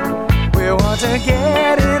 We want to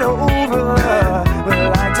get it over. We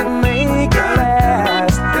like to make it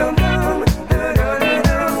last.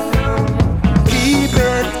 Keep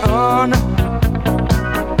it on.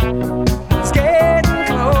 It's getting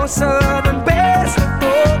closer than best of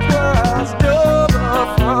both worlds. Double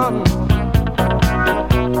fun.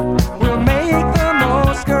 We'll make the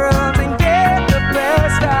most, girls, and get the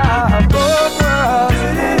best of both worlds.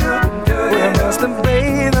 We must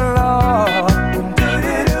obey the law.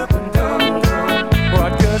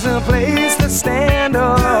 What good's a place to stand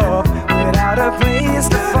up without a place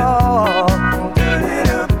to fall?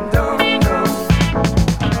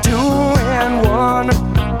 2 and 1,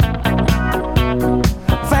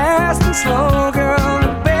 fast and slow, girl, the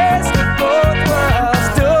best of both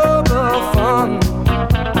worlds, double fun.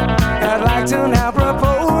 I'd like to now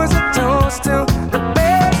propose a toast to the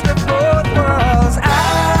best of both worlds. I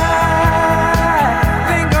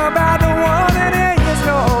think about the one and there is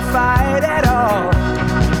no fight at all.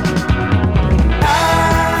 I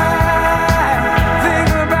think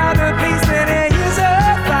about the peace that there is a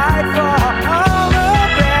fight for. All the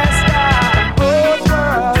best of both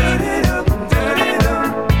worlds.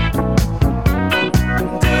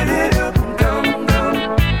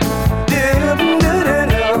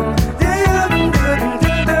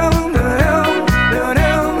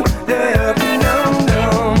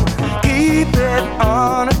 Keep it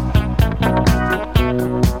on.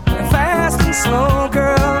 Fast and slow,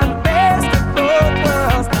 girl, the best of both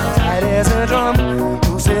worlds. Tight as a drum,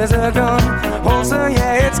 loose as a gun. Holster,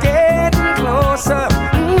 yeah, it's getting closer.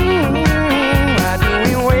 Why do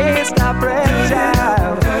we waste our breath,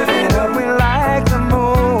 child? And what we like the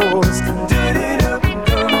most.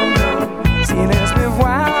 See this, we've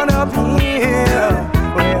wound up here.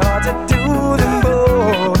 We ought to do them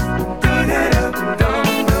both.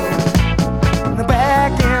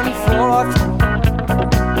 Back and forth.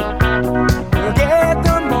 We'll get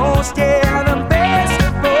the most, yeah, the best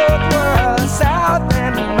of both worlds, south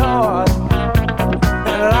and north.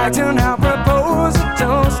 I'd like to now propose a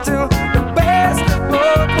toast to the best of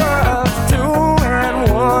both worlds, 2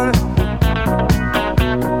 and 1.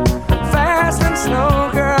 Fast and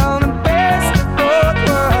slow, girl, the best of both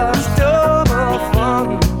worlds, double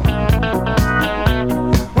fun.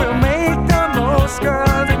 We'll make the most,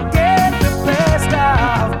 girl, to get the best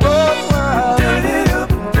of both worlds.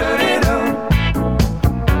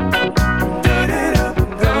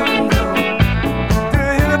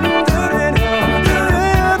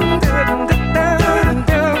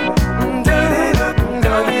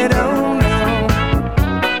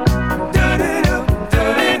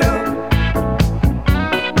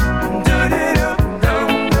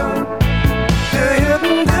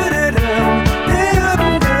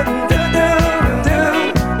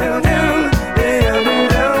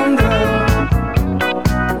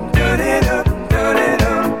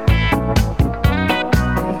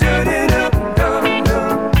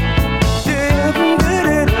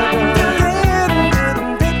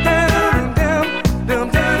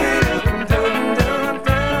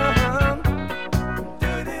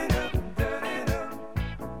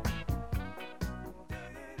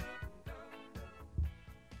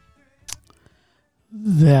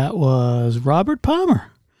 That was Robert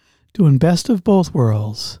Palmer doing Best of Both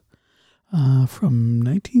Worlds from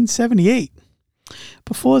 1978.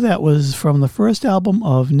 Before that was from the first album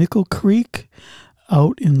of Nickel Creek,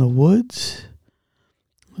 Out in the Woods.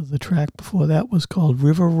 The track before that was called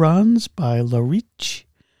River Runs by La Reach.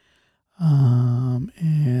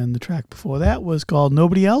 And the track before that was called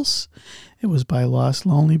Nobody Else. It was by Lost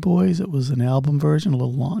Lonely Boys. It was an album version, a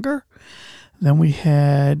little longer. Then we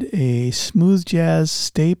had a smooth jazz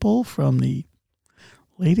staple from the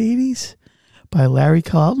late 80s by Larry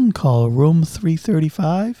Carlton called Room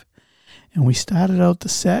 335. And we started out the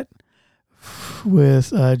set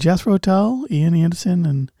with Jethro Tull, Ian Anderson,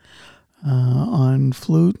 and on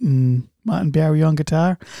flute and Martin Barry on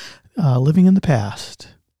guitar, Living in the Past.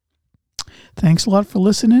 Thanks a lot for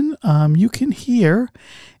listening. You can hear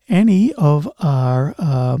any of our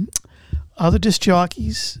other disc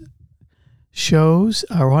jockeys' shows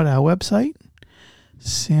are on our website,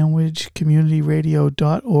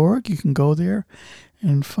 sandwichcommunityradio.org. You can go there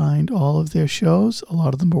and find all of their shows. A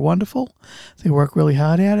lot of them are wonderful. They work really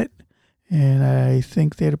hard at it, and I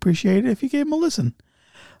think they'd appreciate it if you gave them a listen.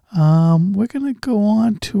 We're going to go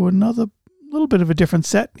on to another little bit of a different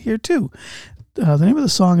set here, too. The name of the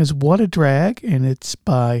song is What a Drag, and it's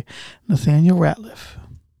by Nathaniel Ratliff.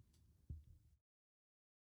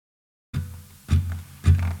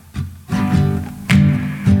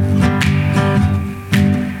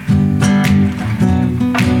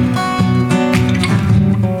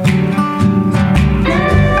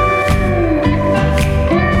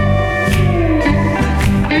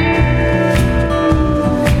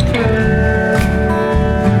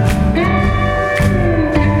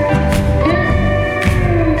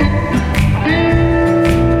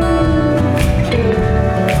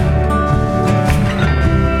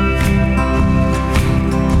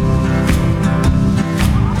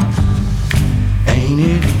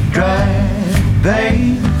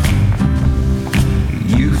 Babe,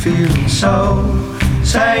 you feel so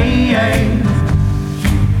safe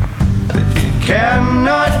that you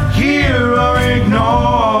cannot hear or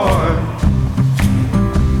ignore.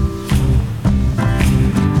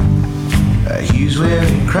 He's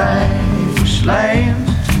wearing crash lands,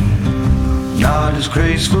 not as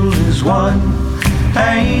graceful as one.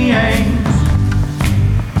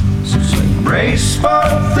 So say brace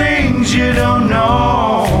for things you don't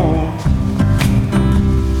know.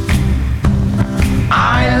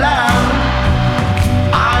 I love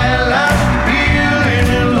feeling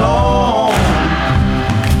alone.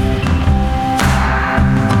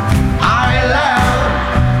 I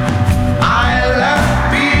love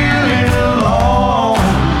feeling alone.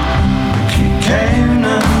 But you can't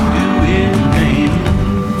undo it, baby.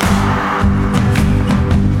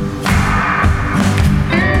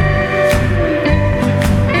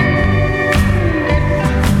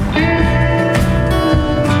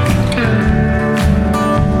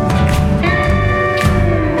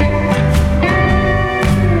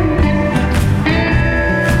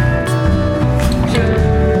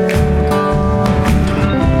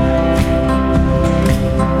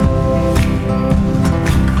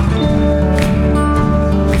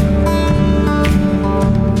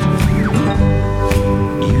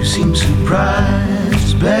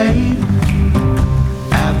 Surprised, babe,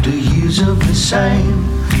 after years of the same.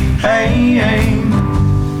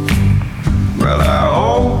 Well, I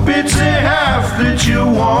hope it's the half that you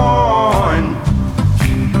want.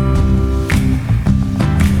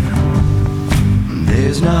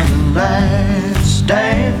 There's not a last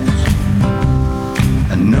dance,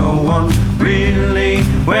 and no one really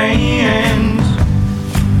wins.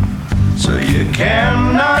 So you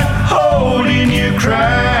cannot hold in your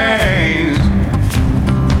cries,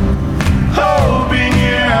 hope in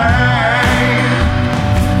your eyes.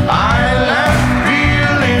 I love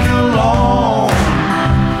feeling alone.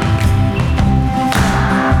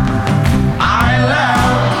 I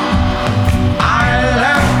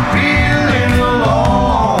love feeling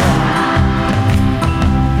alone.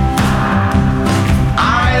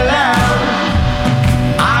 I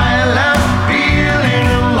love feeling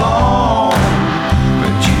alone.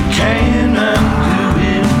 But you can't undo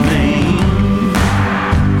it, babe.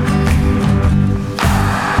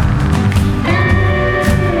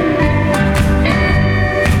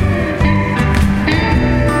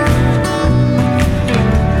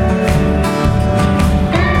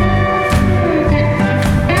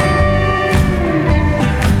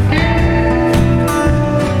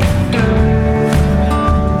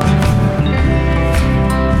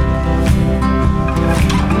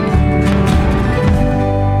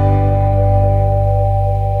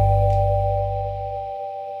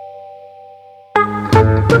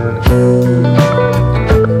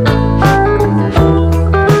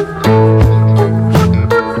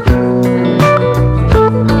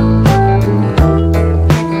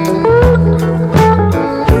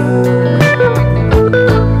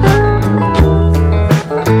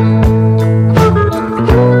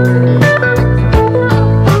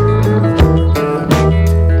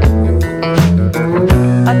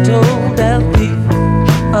 I told Alfie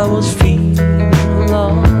I was feeling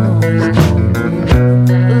lost,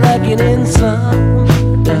 lacking in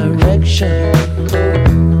some direction.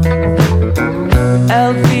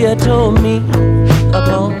 Alfie told me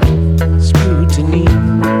upon scrutiny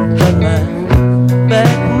that my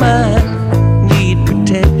back might need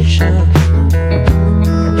protection.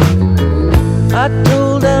 I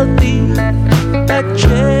told Alfie that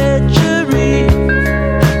treachery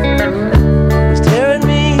was tearing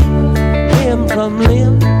me limb from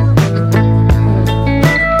limb.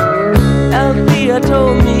 Althea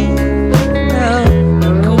told me, now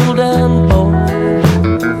cool down, boy,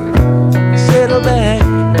 settle back,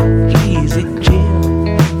 easy.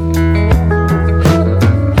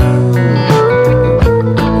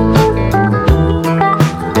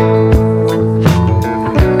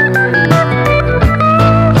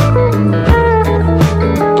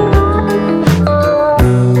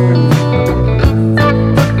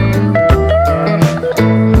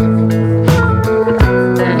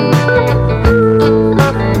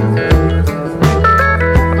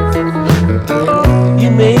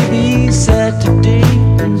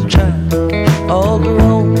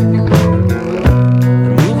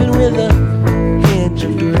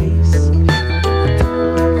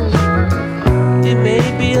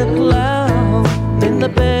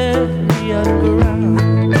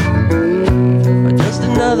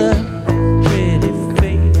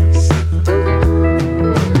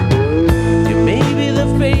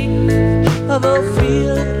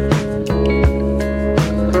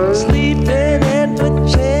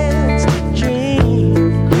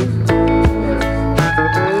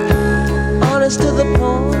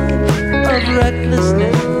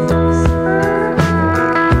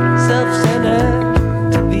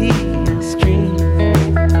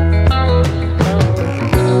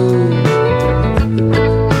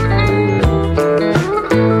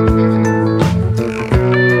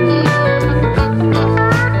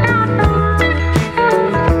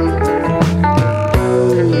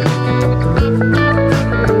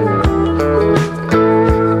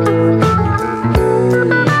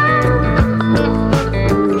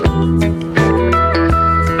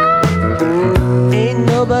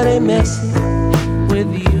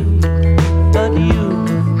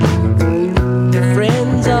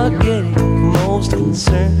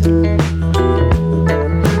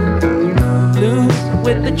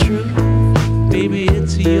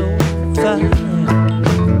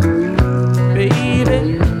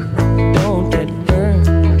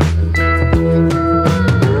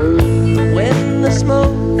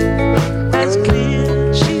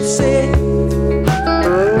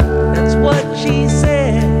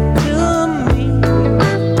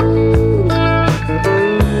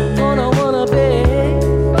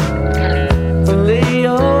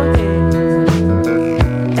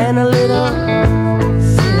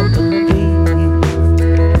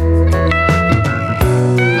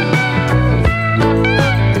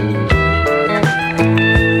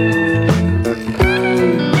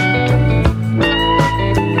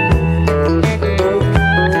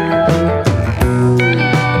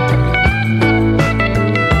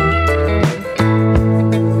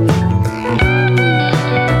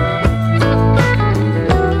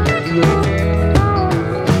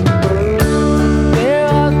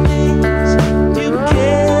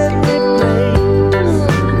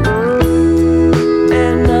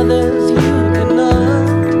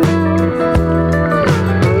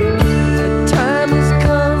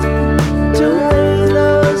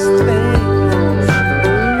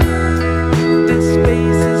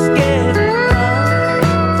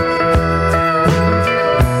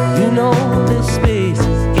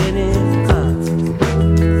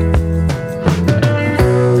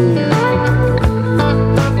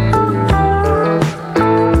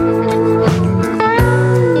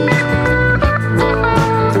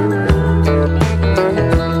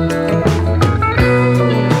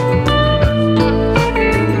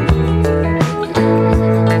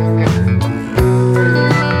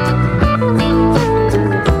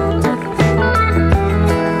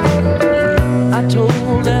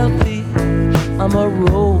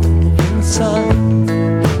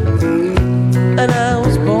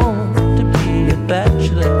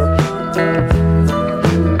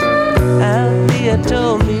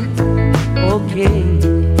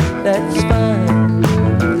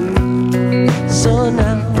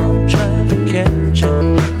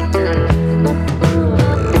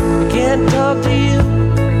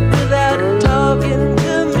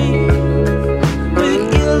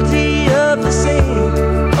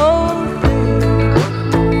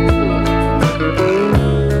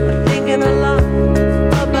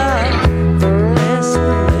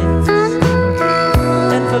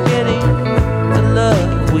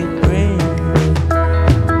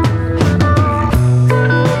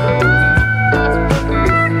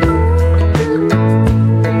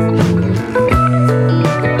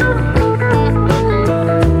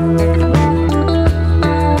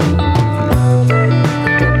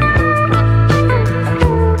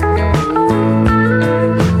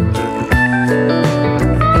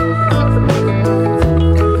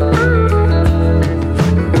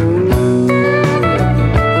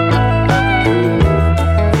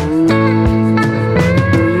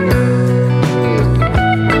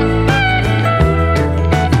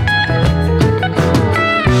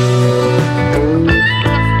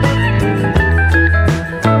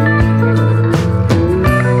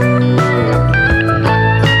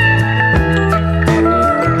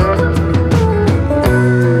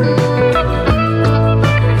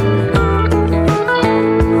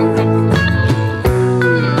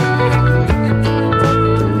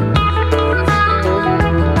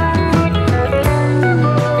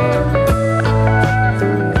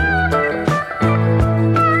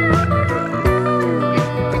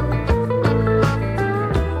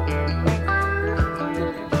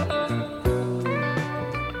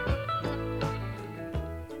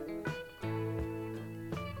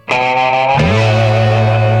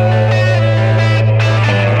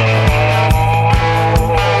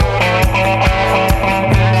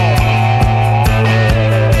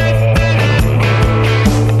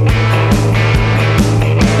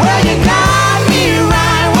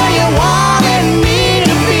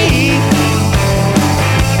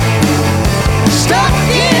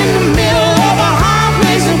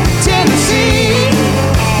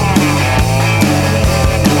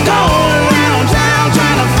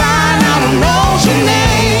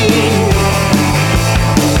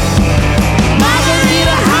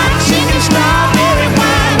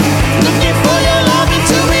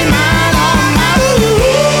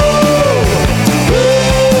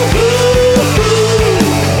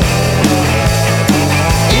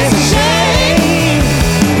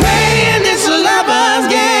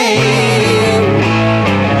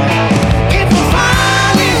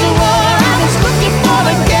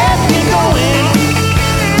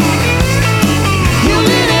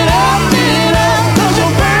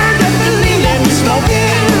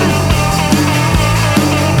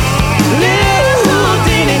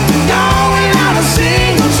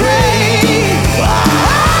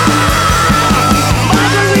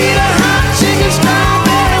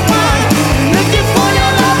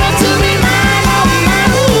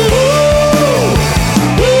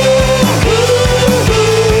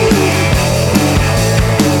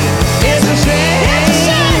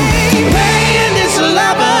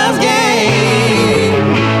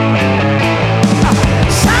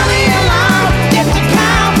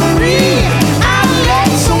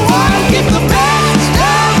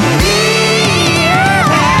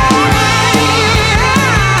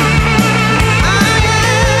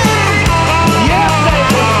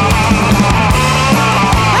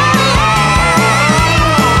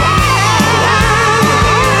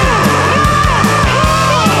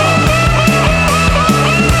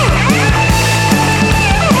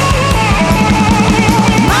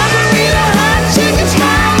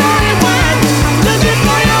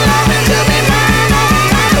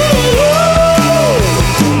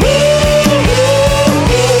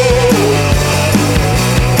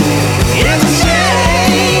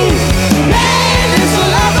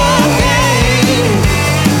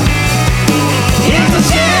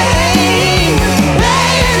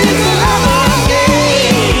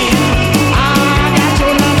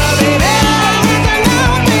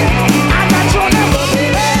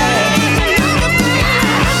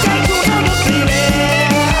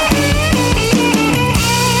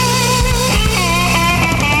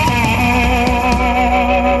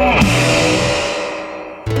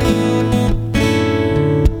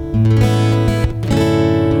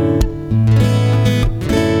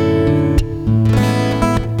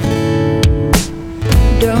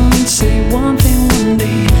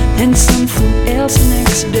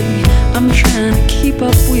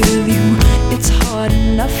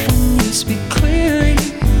 speak clearly,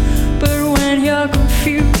 but when you're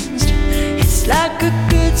confused, it's like a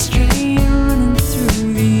good stream running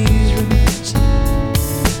through these roots.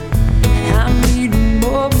 And I'm reading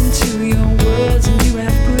more into your words than you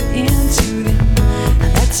have put into them.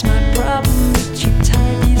 And that's my problem, but you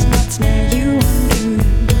tie these knots, now you undo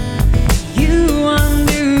them. You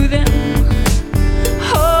undo them.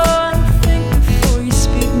 Oh, and think before you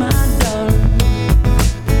speak, my darling.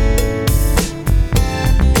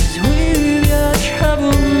 'Cause with your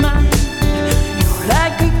troubled mind, you're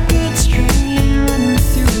like a good stream running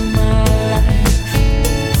through my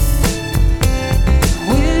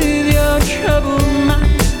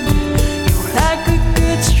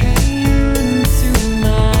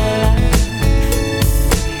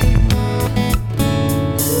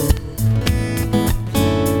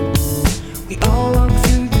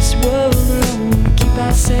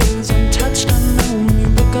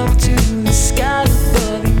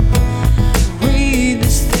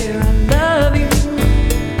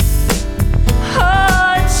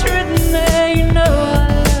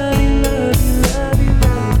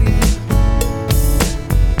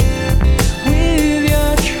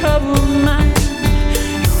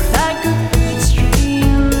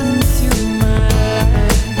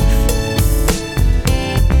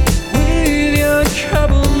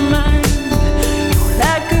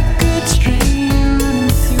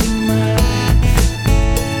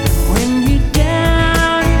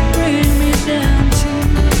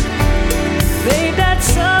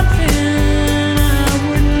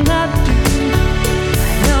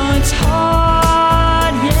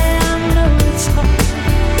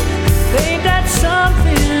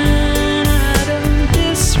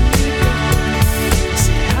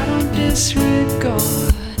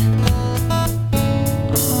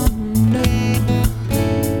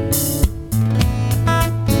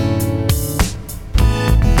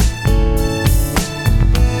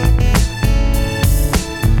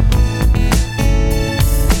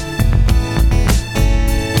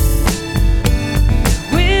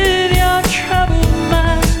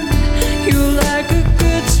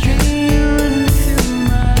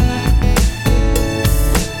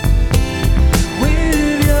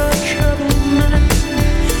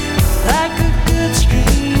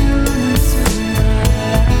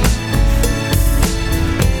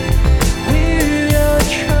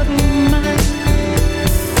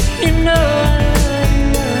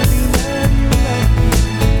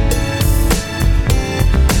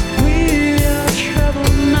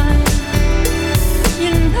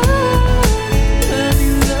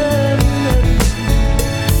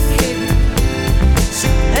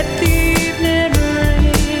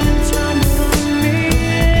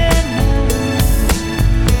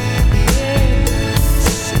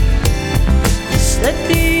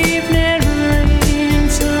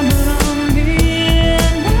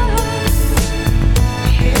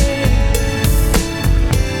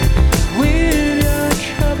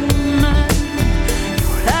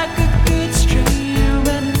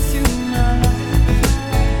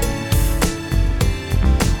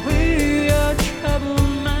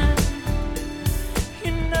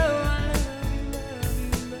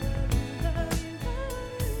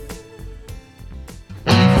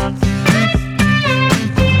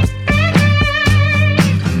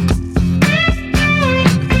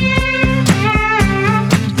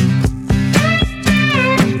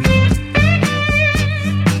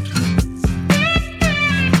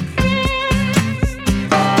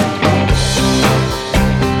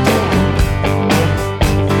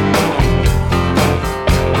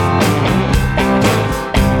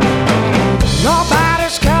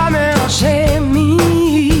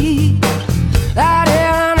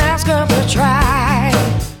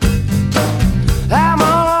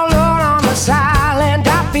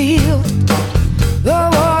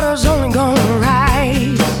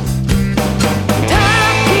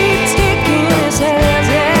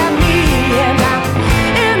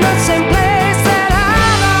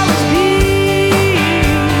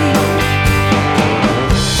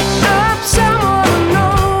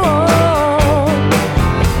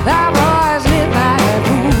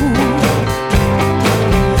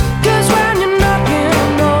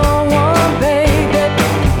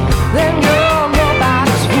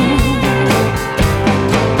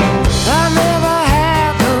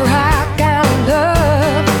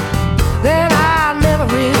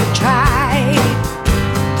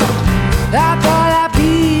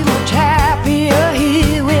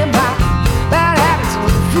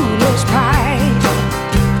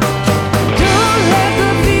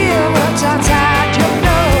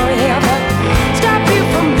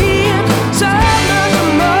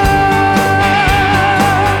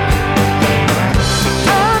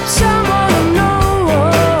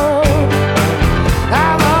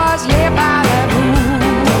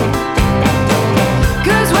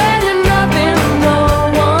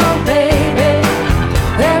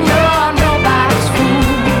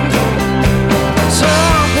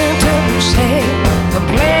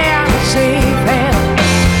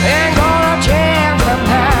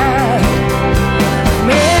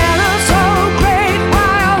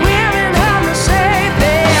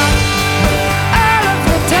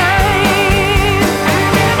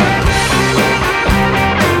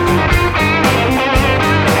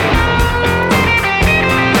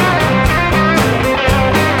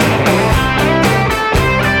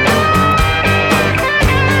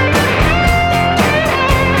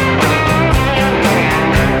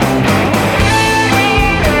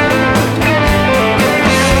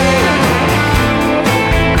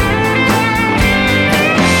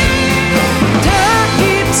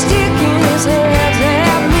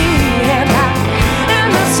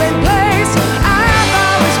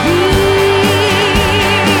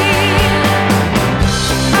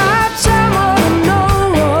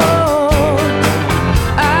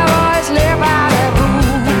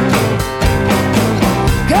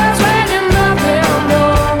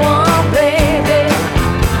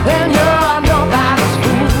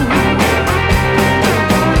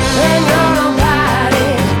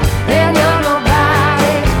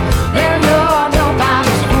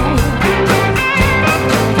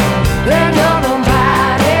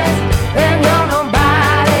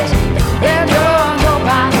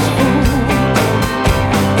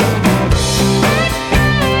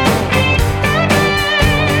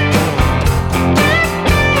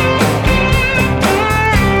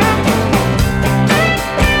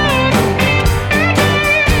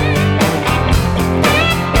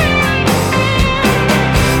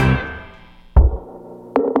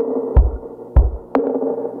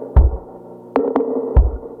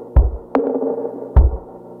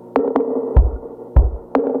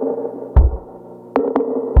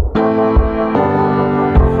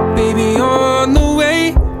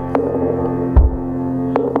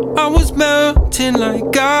I was melting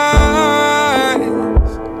like ice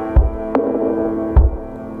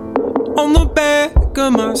on the back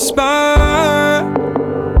of my spine.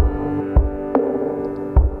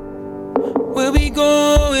 Where we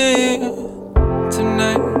going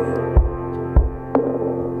tonight?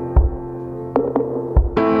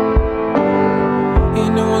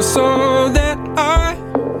 You know I saw that eye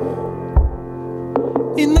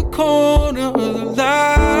in the corner of the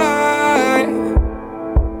light,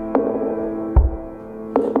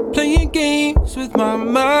 playing games with my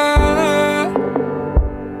mind.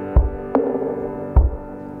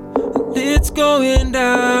 It's going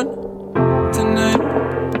down tonight.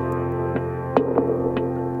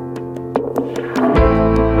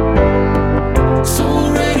 So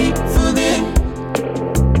ready for this.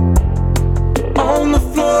 On the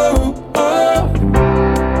floor,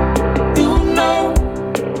 you know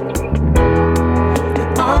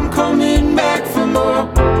that I'm coming back for more.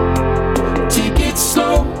 Take it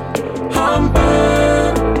slow, I'm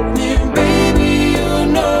burning, baby,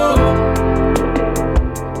 you know.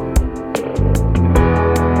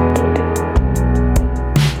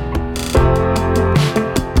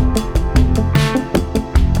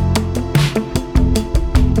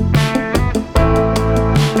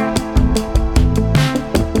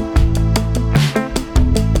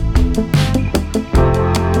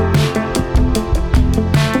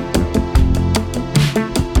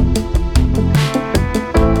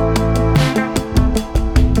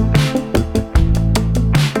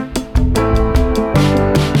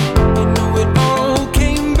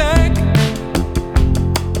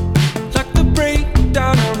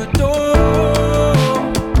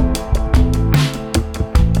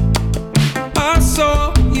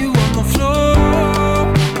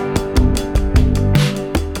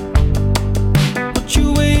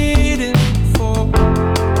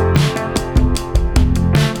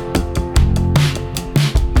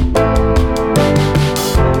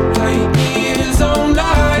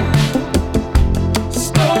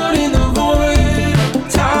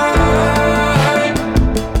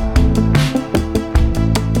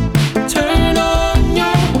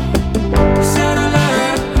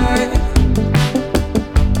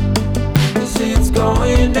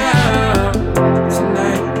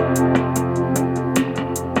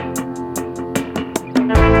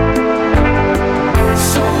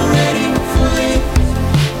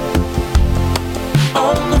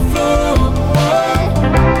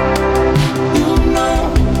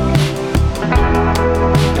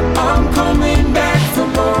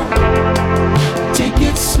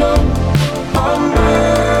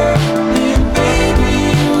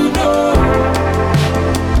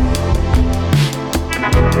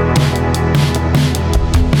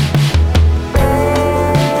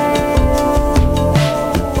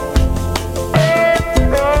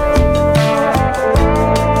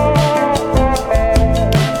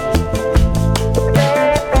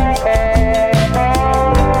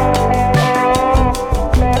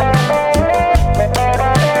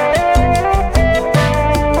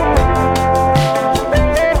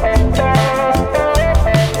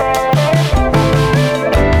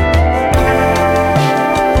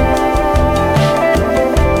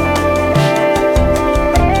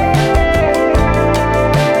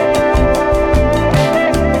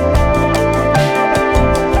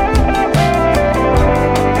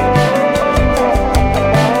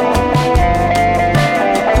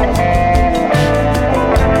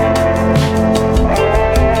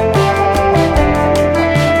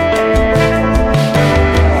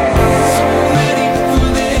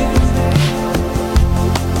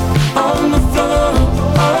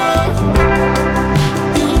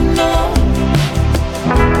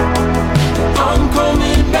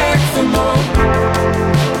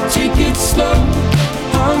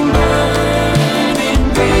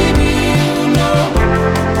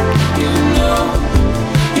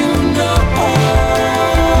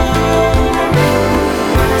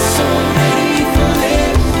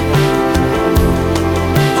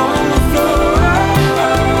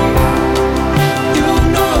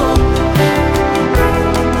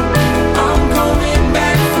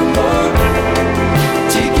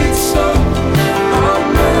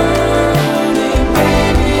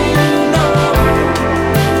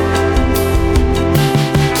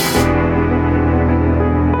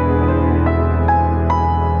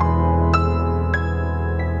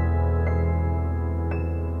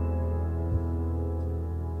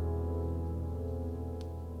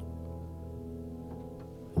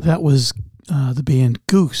 That was the band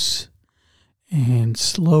Goose and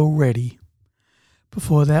Slow Ready.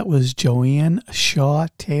 Before that was Joanne Shaw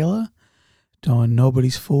Taylor doing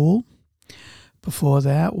Nobody's Fool. Before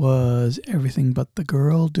that was Everything But the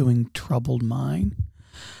Girl doing Troubled Mind.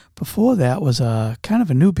 Before that was a kind of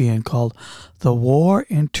a new band called The War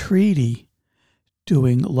and Treaty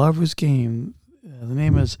doing Lover's Game. The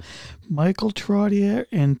name is Michael Trottier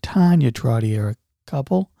and Tanya Trottier, a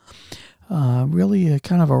couple. Really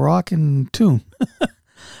kind of a rockin' tune.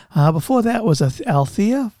 Before that was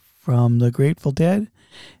Althea from the Grateful Dead.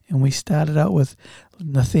 And we started out with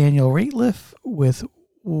Nathaniel Rateliff with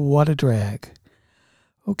What a Drag.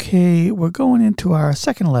 Okay, we're going into our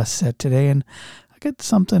second last set today, and I got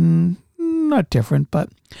something not different, but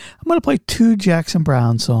I'm going to play two Jackson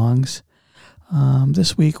Browne songs.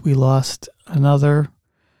 This week we lost another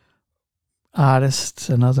artist,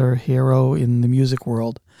 another hero in the music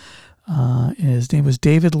world. His name was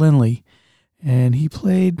David Lindley, and he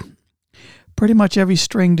played pretty much every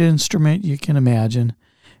stringed instrument you can imagine.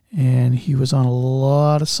 And he was on a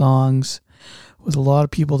lot of songs with a lot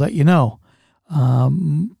of people that you know.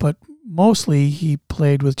 But mostly he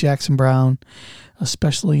played with Jackson Browne,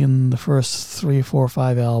 especially in the first 3, 4,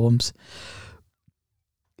 5 albums.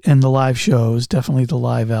 And the live shows, definitely the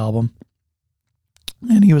live album.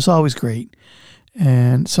 And he was always great.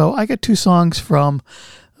 And so I got two songs from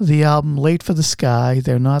the album Late for the Sky.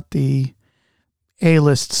 They're not the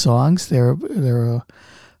A-list songs. They're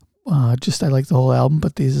just, I like the whole album,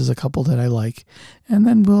 but these is a couple that I like. And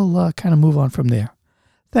then we'll kind of move on from there.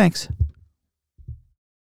 Thanks.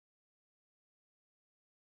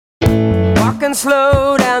 Walking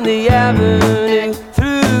slow down the avenue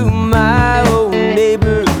through my old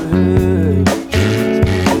neighborhood.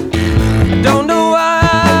 I don't know why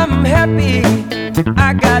I'm happy.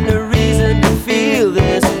 I got no reason to feel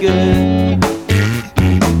this good.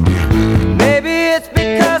 Maybe it's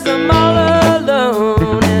because I'm all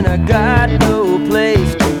alone and I got no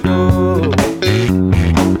place to go.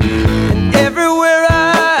 And everywhere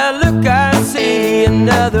I look I see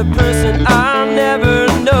another person I'll never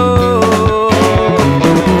know.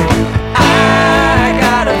 I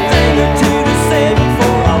got a thing or two to say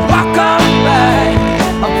before I walk on by.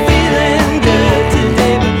 I'm feeling good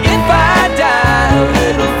today, but if I die a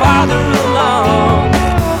little farther along,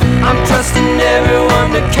 I'm trusting everyone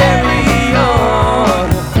to carry on.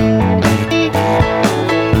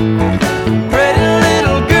 Pretty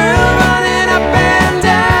little girl running up and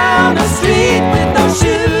down the street with no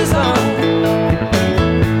shoes on.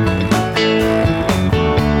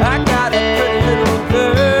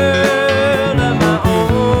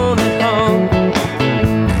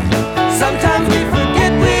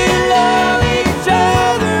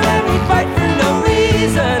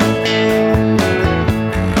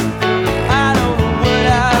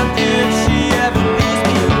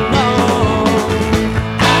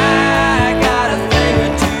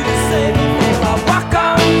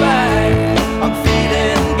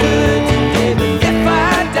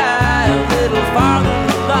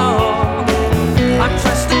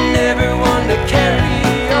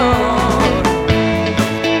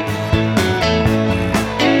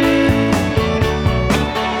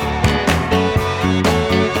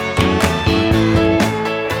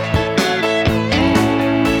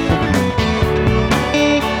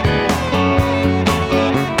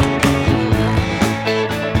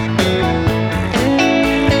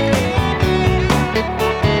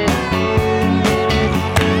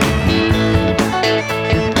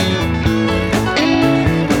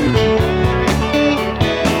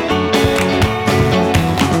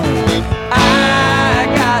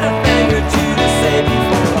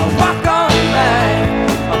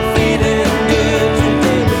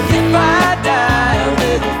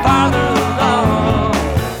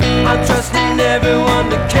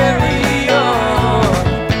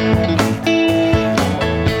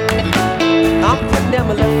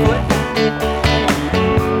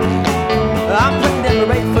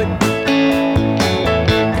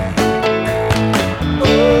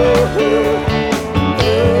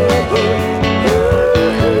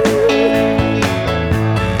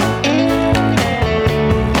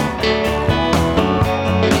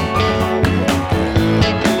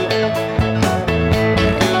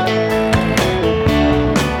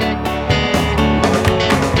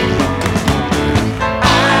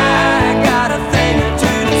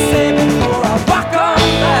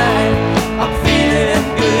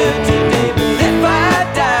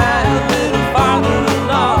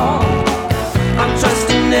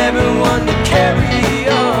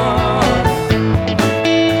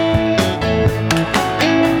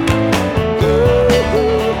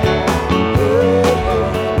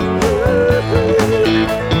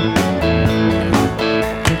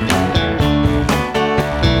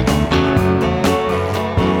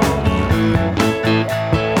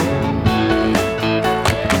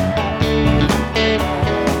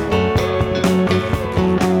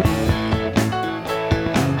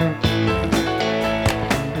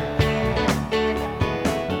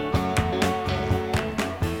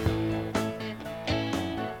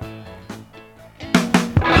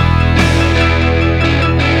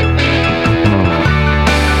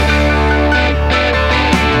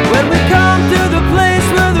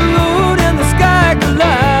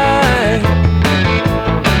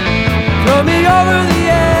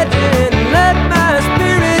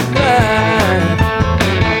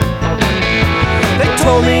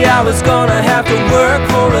 I was gonna have to work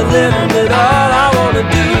for a living, but all I wanna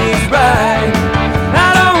do is ride.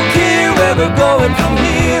 I don't care where we're going from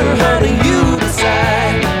here, honey, you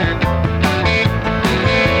decide.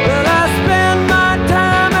 Well, I spend my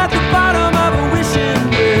time at the bottom of a wishing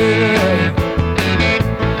well,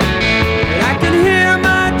 and I can hear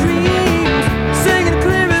my dreams singing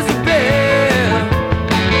clear as a bell.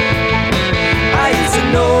 I used to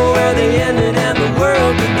know where they ended and the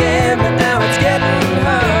world began, but now it's getting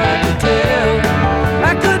hard to tell.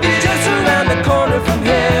 I could be just around the corner from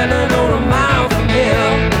heaven or a mile from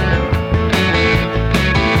hell.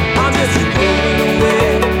 I'm just rolling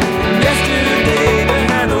away from yesterday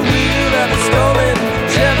behind the wheel of a stolen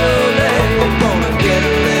Chevrolet. I'm gonna get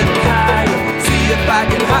a little higher, see if I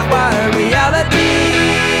can hotwire reality.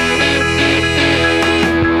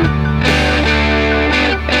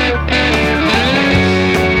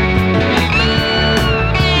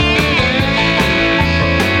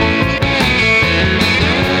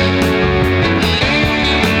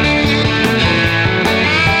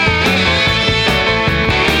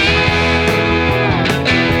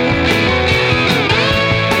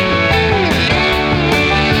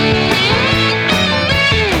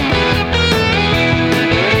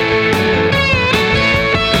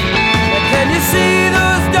 Can you see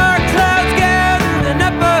those dark clouds gathering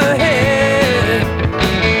up ahead?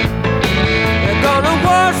 They're gonna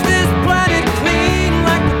wash this planet clean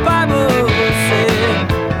like the Bible said.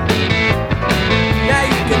 Now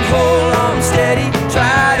you can hold on steady,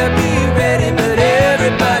 try to be ready, but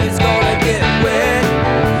everybody's gonna get wet.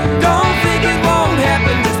 Don't think it won't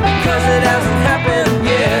happen just because it hasn't happened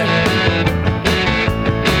yet.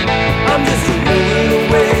 I'm just rolling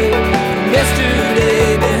away from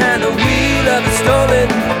yesterday behind the wheel of a stolen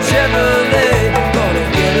Chevrolet. Gonna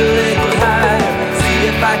get a little higher, see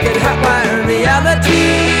if I can hotwire reality.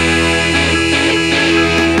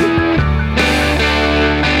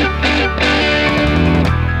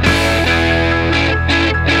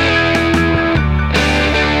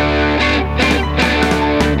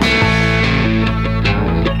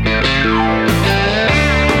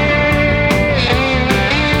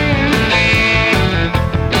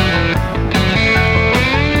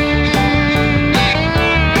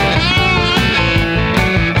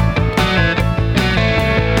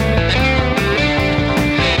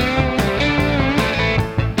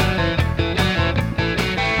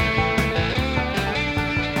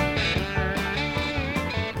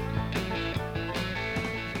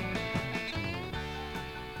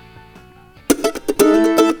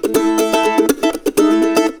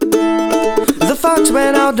 The fox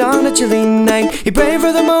went out on a chilly night. He prayed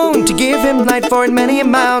for the moon to give him light, for it many a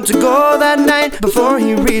mile to go that night before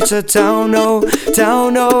he reached a town. Oh,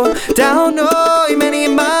 town, oh, town, oh. He many a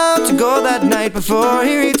mile to go that night before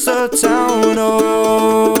he reached a town.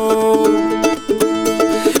 Oh.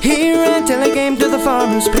 He ran till he came to the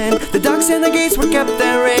farmer's pen. The ducks and the geese were kept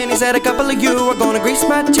therein. He said, a couple of you are gonna grease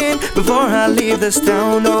my chin before I leave this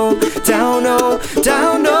town. Oh, town, oh,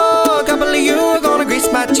 town, oh. A couple of you are gonna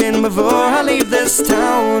grease my chin before I leave this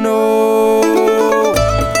town. Oh.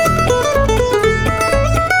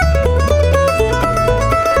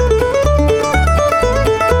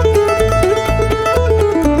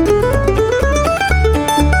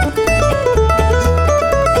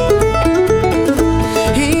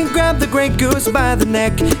 Great goose by the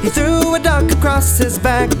neck, he threw a duck across his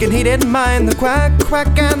back, and he didn't mind the quack,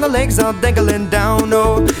 quack, and the legs all dangling down,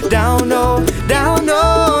 oh, down, oh, down,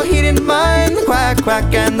 oh. He didn't mind the quack,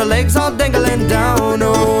 quack, and the legs all dangling down,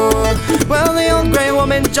 oh. Well, the old gray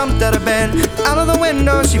woman jumped out of bed, out of the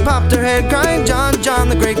window she popped her head, crying, John, John,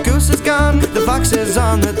 the great goose is gone, the fox is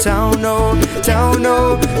on the town, oh, town,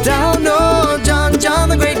 oh, town, oh. John, John,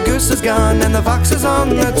 the great goose is gone, and the fox is on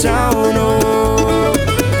the town, oh.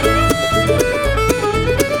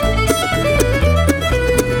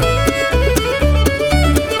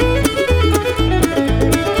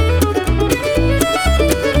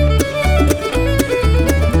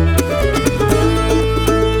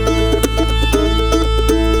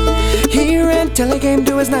 Till he came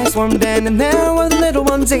to his nice warm den, and there were the little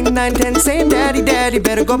ones, 8, 9, 10, saying, Daddy, Daddy,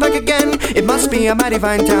 better go back again. It must be a mighty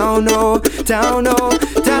fine town, oh, town, oh,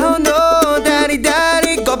 town, oh. Daddy,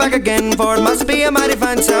 Daddy, go back again, for it must be a mighty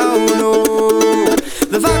fine town, oh.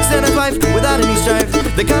 The fox and his wife, without any strife,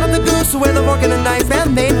 they cut up the goose with a fork and a knife,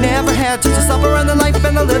 and they never had such a supper in their life,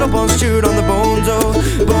 and the little bones chewed on the bones, oh,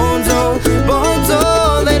 bones, oh, bones,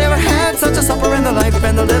 oh. They never had such a supper in their life,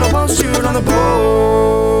 and the little bones chewed on the bones.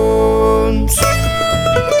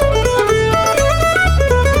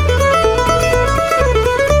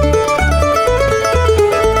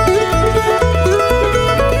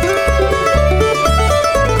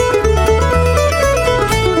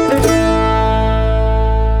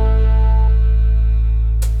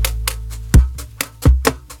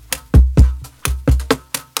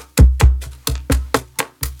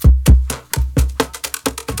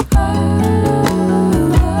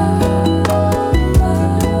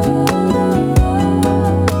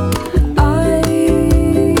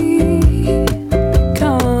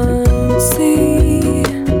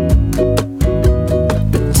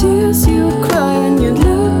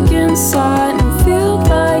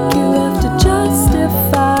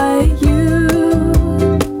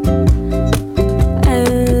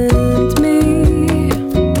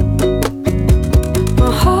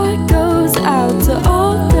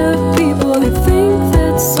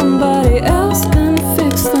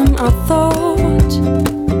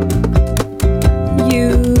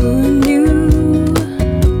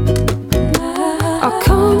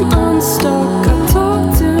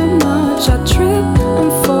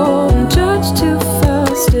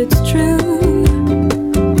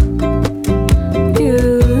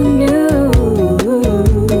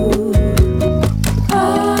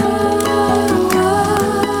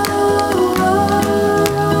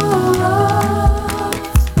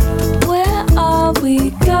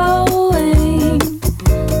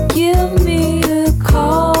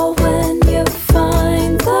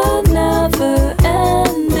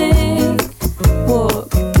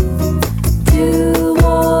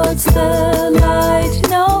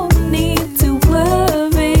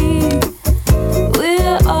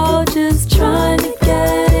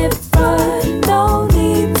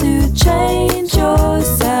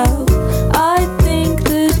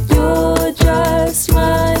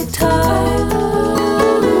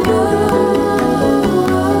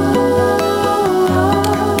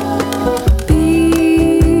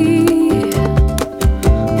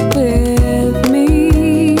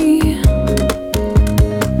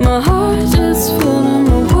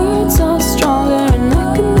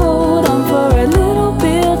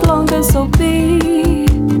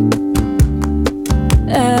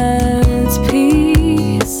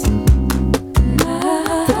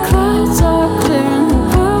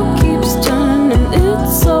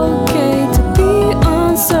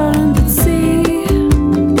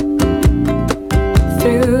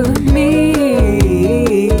 through me.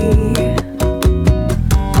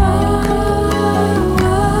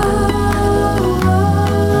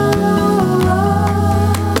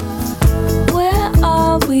 Where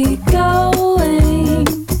are we going?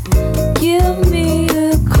 Give me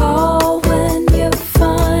a call when you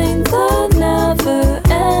find the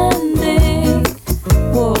never-ending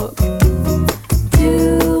walk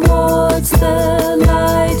towards the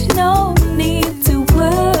light. No need to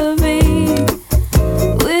worry.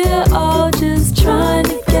 We're all just trying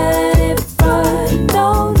to get it right.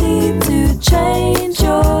 No need to change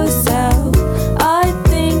yourself. I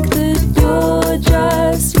think that you're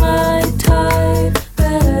just my type.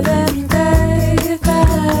 Better than they,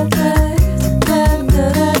 better than they,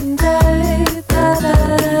 better than they,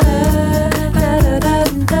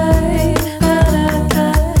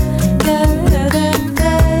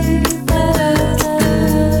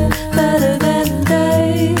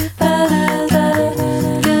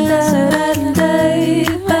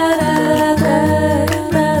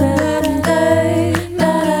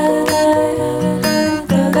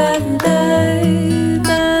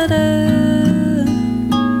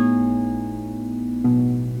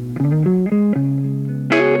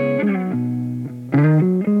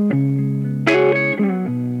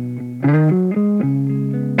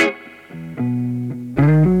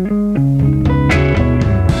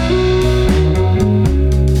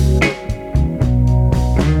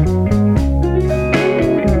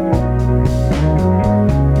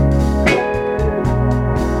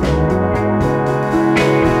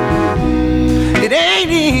 It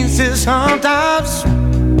ain't easy sometimes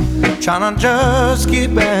trying to just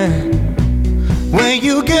get back. When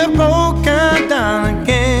you get broken down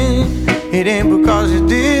again, it ain't because you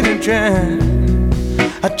didn't try.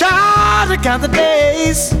 I try to count the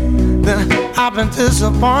days that I've been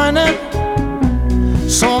disappointed.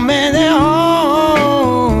 So many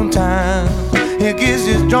whole times it gets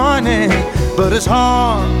disjointed, but it's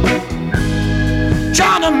hard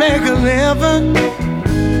trying to make a living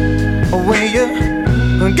when you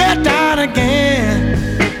get down again,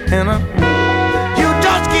 and you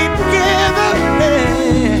just keep giving.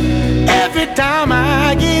 Every time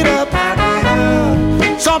I get up,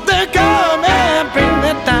 something come and bring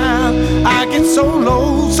me down. I get so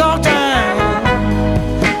low sometimes,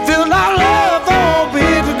 feel like love won't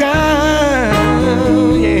be the guy.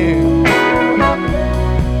 Yeah.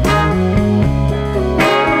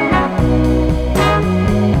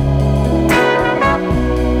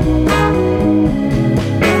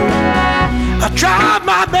 I tried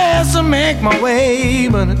my best to make my way,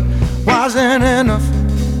 but it wasn't enough.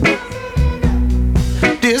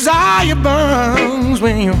 Desire burns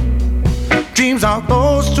when your dreams are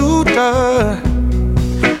close to dust.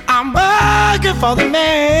 I'm working for the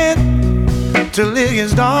man till it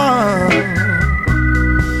gets dark,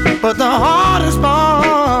 but the hardest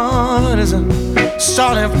part isn't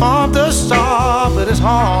starting from the start, but it's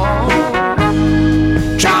hard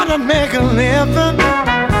trying to make a living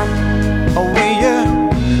when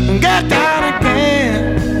you get down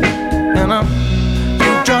again, and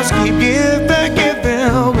you just keep giving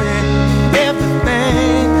away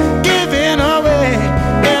everything, giving away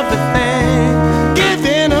everything,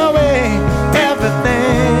 giving away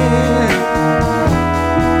everything.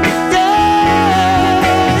 Yeah.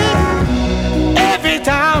 Every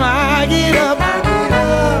time I get up,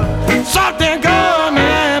 something come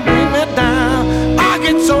and bring me down. I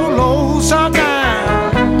get so low sometimes,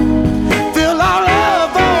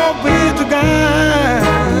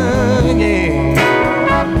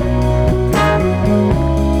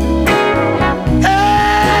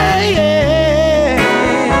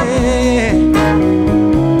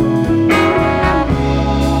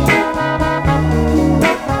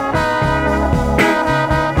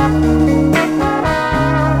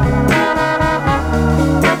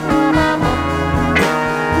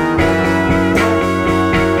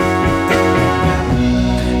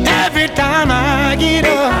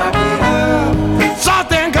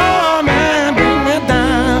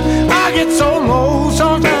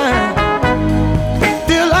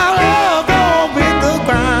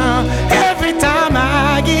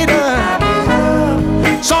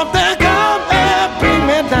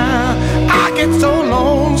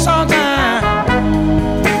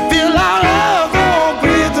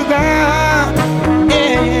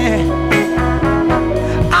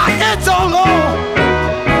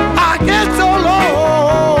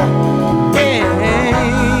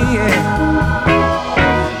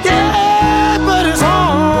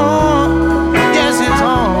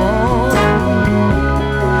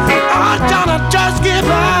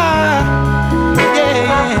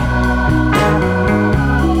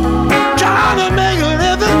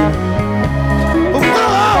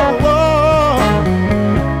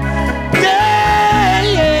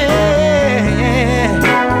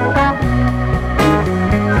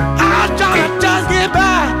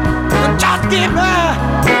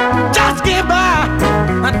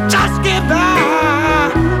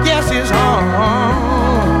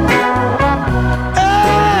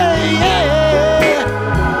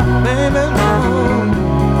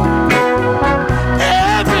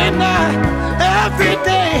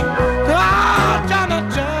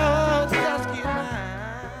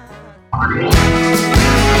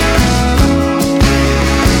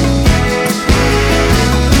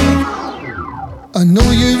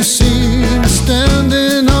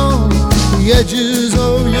 edges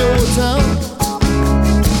of your town.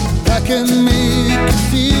 I can make you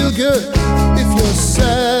feel good if you're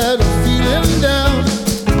sad or feeling down.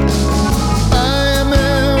 I am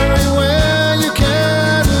everywhere you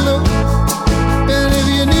can look, and if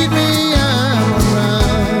you need me, I'm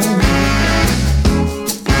around.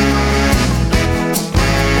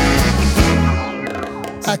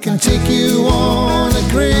 I can take you on a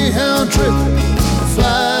Greyhound trip,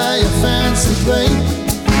 fly a fancy plane.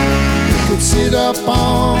 You could sit up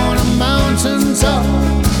on a mountain top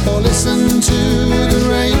or listen to the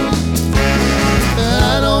rain.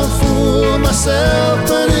 I don't fool myself,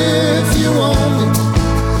 but if you want me,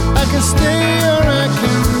 I can stay or I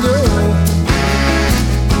can go.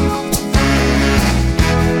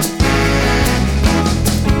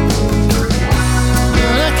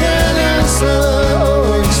 But I can't answer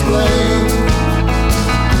or explain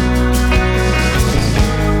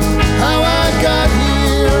how I got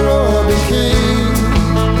here or became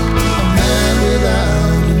a man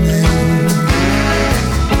without a name.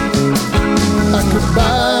 I could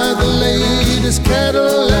buy the latest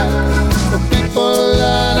Cadillac for people I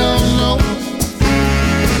don't know,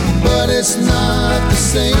 but it's not the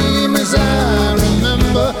same as I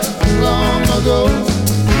remember long ago.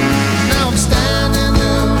 Now I'm standing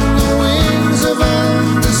in the wings of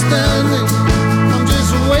understanding. I'm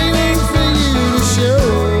just waiting for you to show.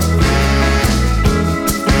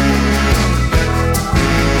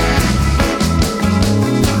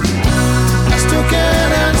 I still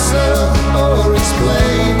can't answer or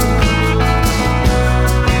explain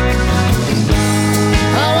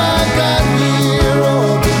how I got here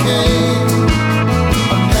or became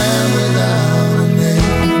a man without a name.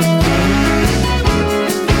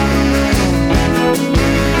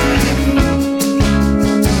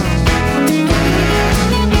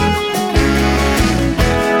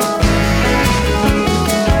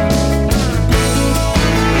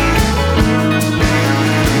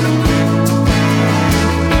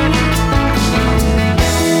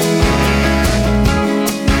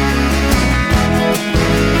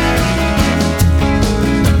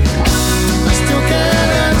 I still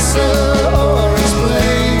can't answer or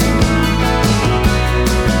explain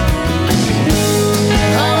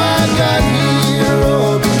how I got here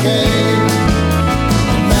or became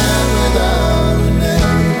a man without a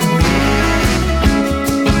name.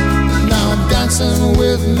 Now I'm dancing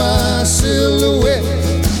with my silhouette,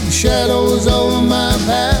 the shadows over my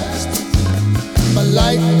past. My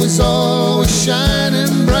light was always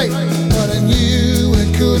shining bright, but I knew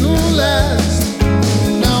it couldn't last.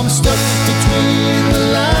 Now I'm stuck between the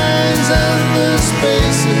lines and the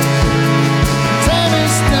spaces. Time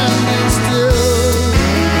is standing still.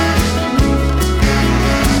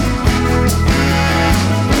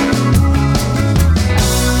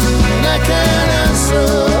 And I can't answer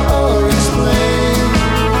or explain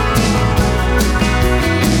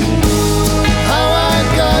how I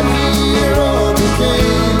got here or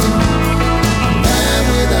became a man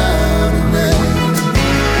without a name.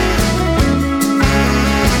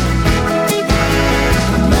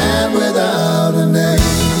 A man without a name.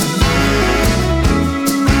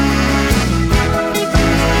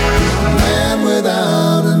 A man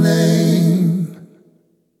without a name.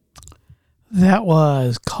 That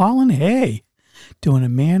was Colin Hay doing A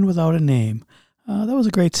Man Without a Name. That was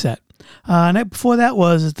a great set. Night before that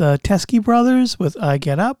was the Teskey Brothers with I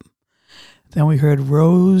Get Up. Then we heard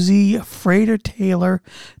Rosie Frater Taylor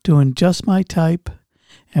doing Just My Type.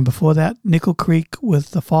 And before that, Nickel Creek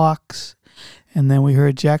with The Fox. And then we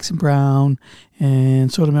heard Jackson Brown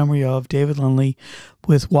and Sort of Memory of David Lindley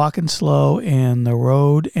with Walking Slow and The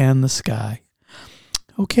Road and the Sky.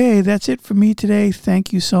 Okay, that's it for me today.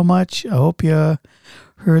 Thank you so much. I hope you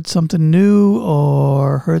heard something new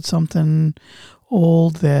or heard something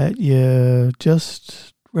old that you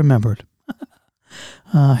just remembered.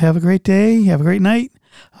 Have a great day. Have a great night.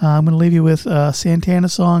 I'm going to leave you with a Santana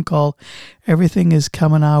song called Everything Is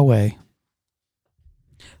Coming Our Way.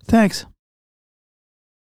 Thanks.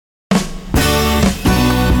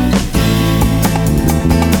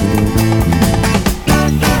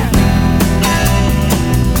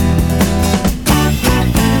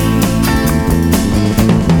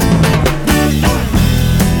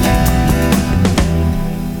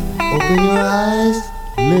 Open your eyes,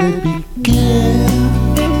 let it begin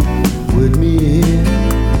with me here.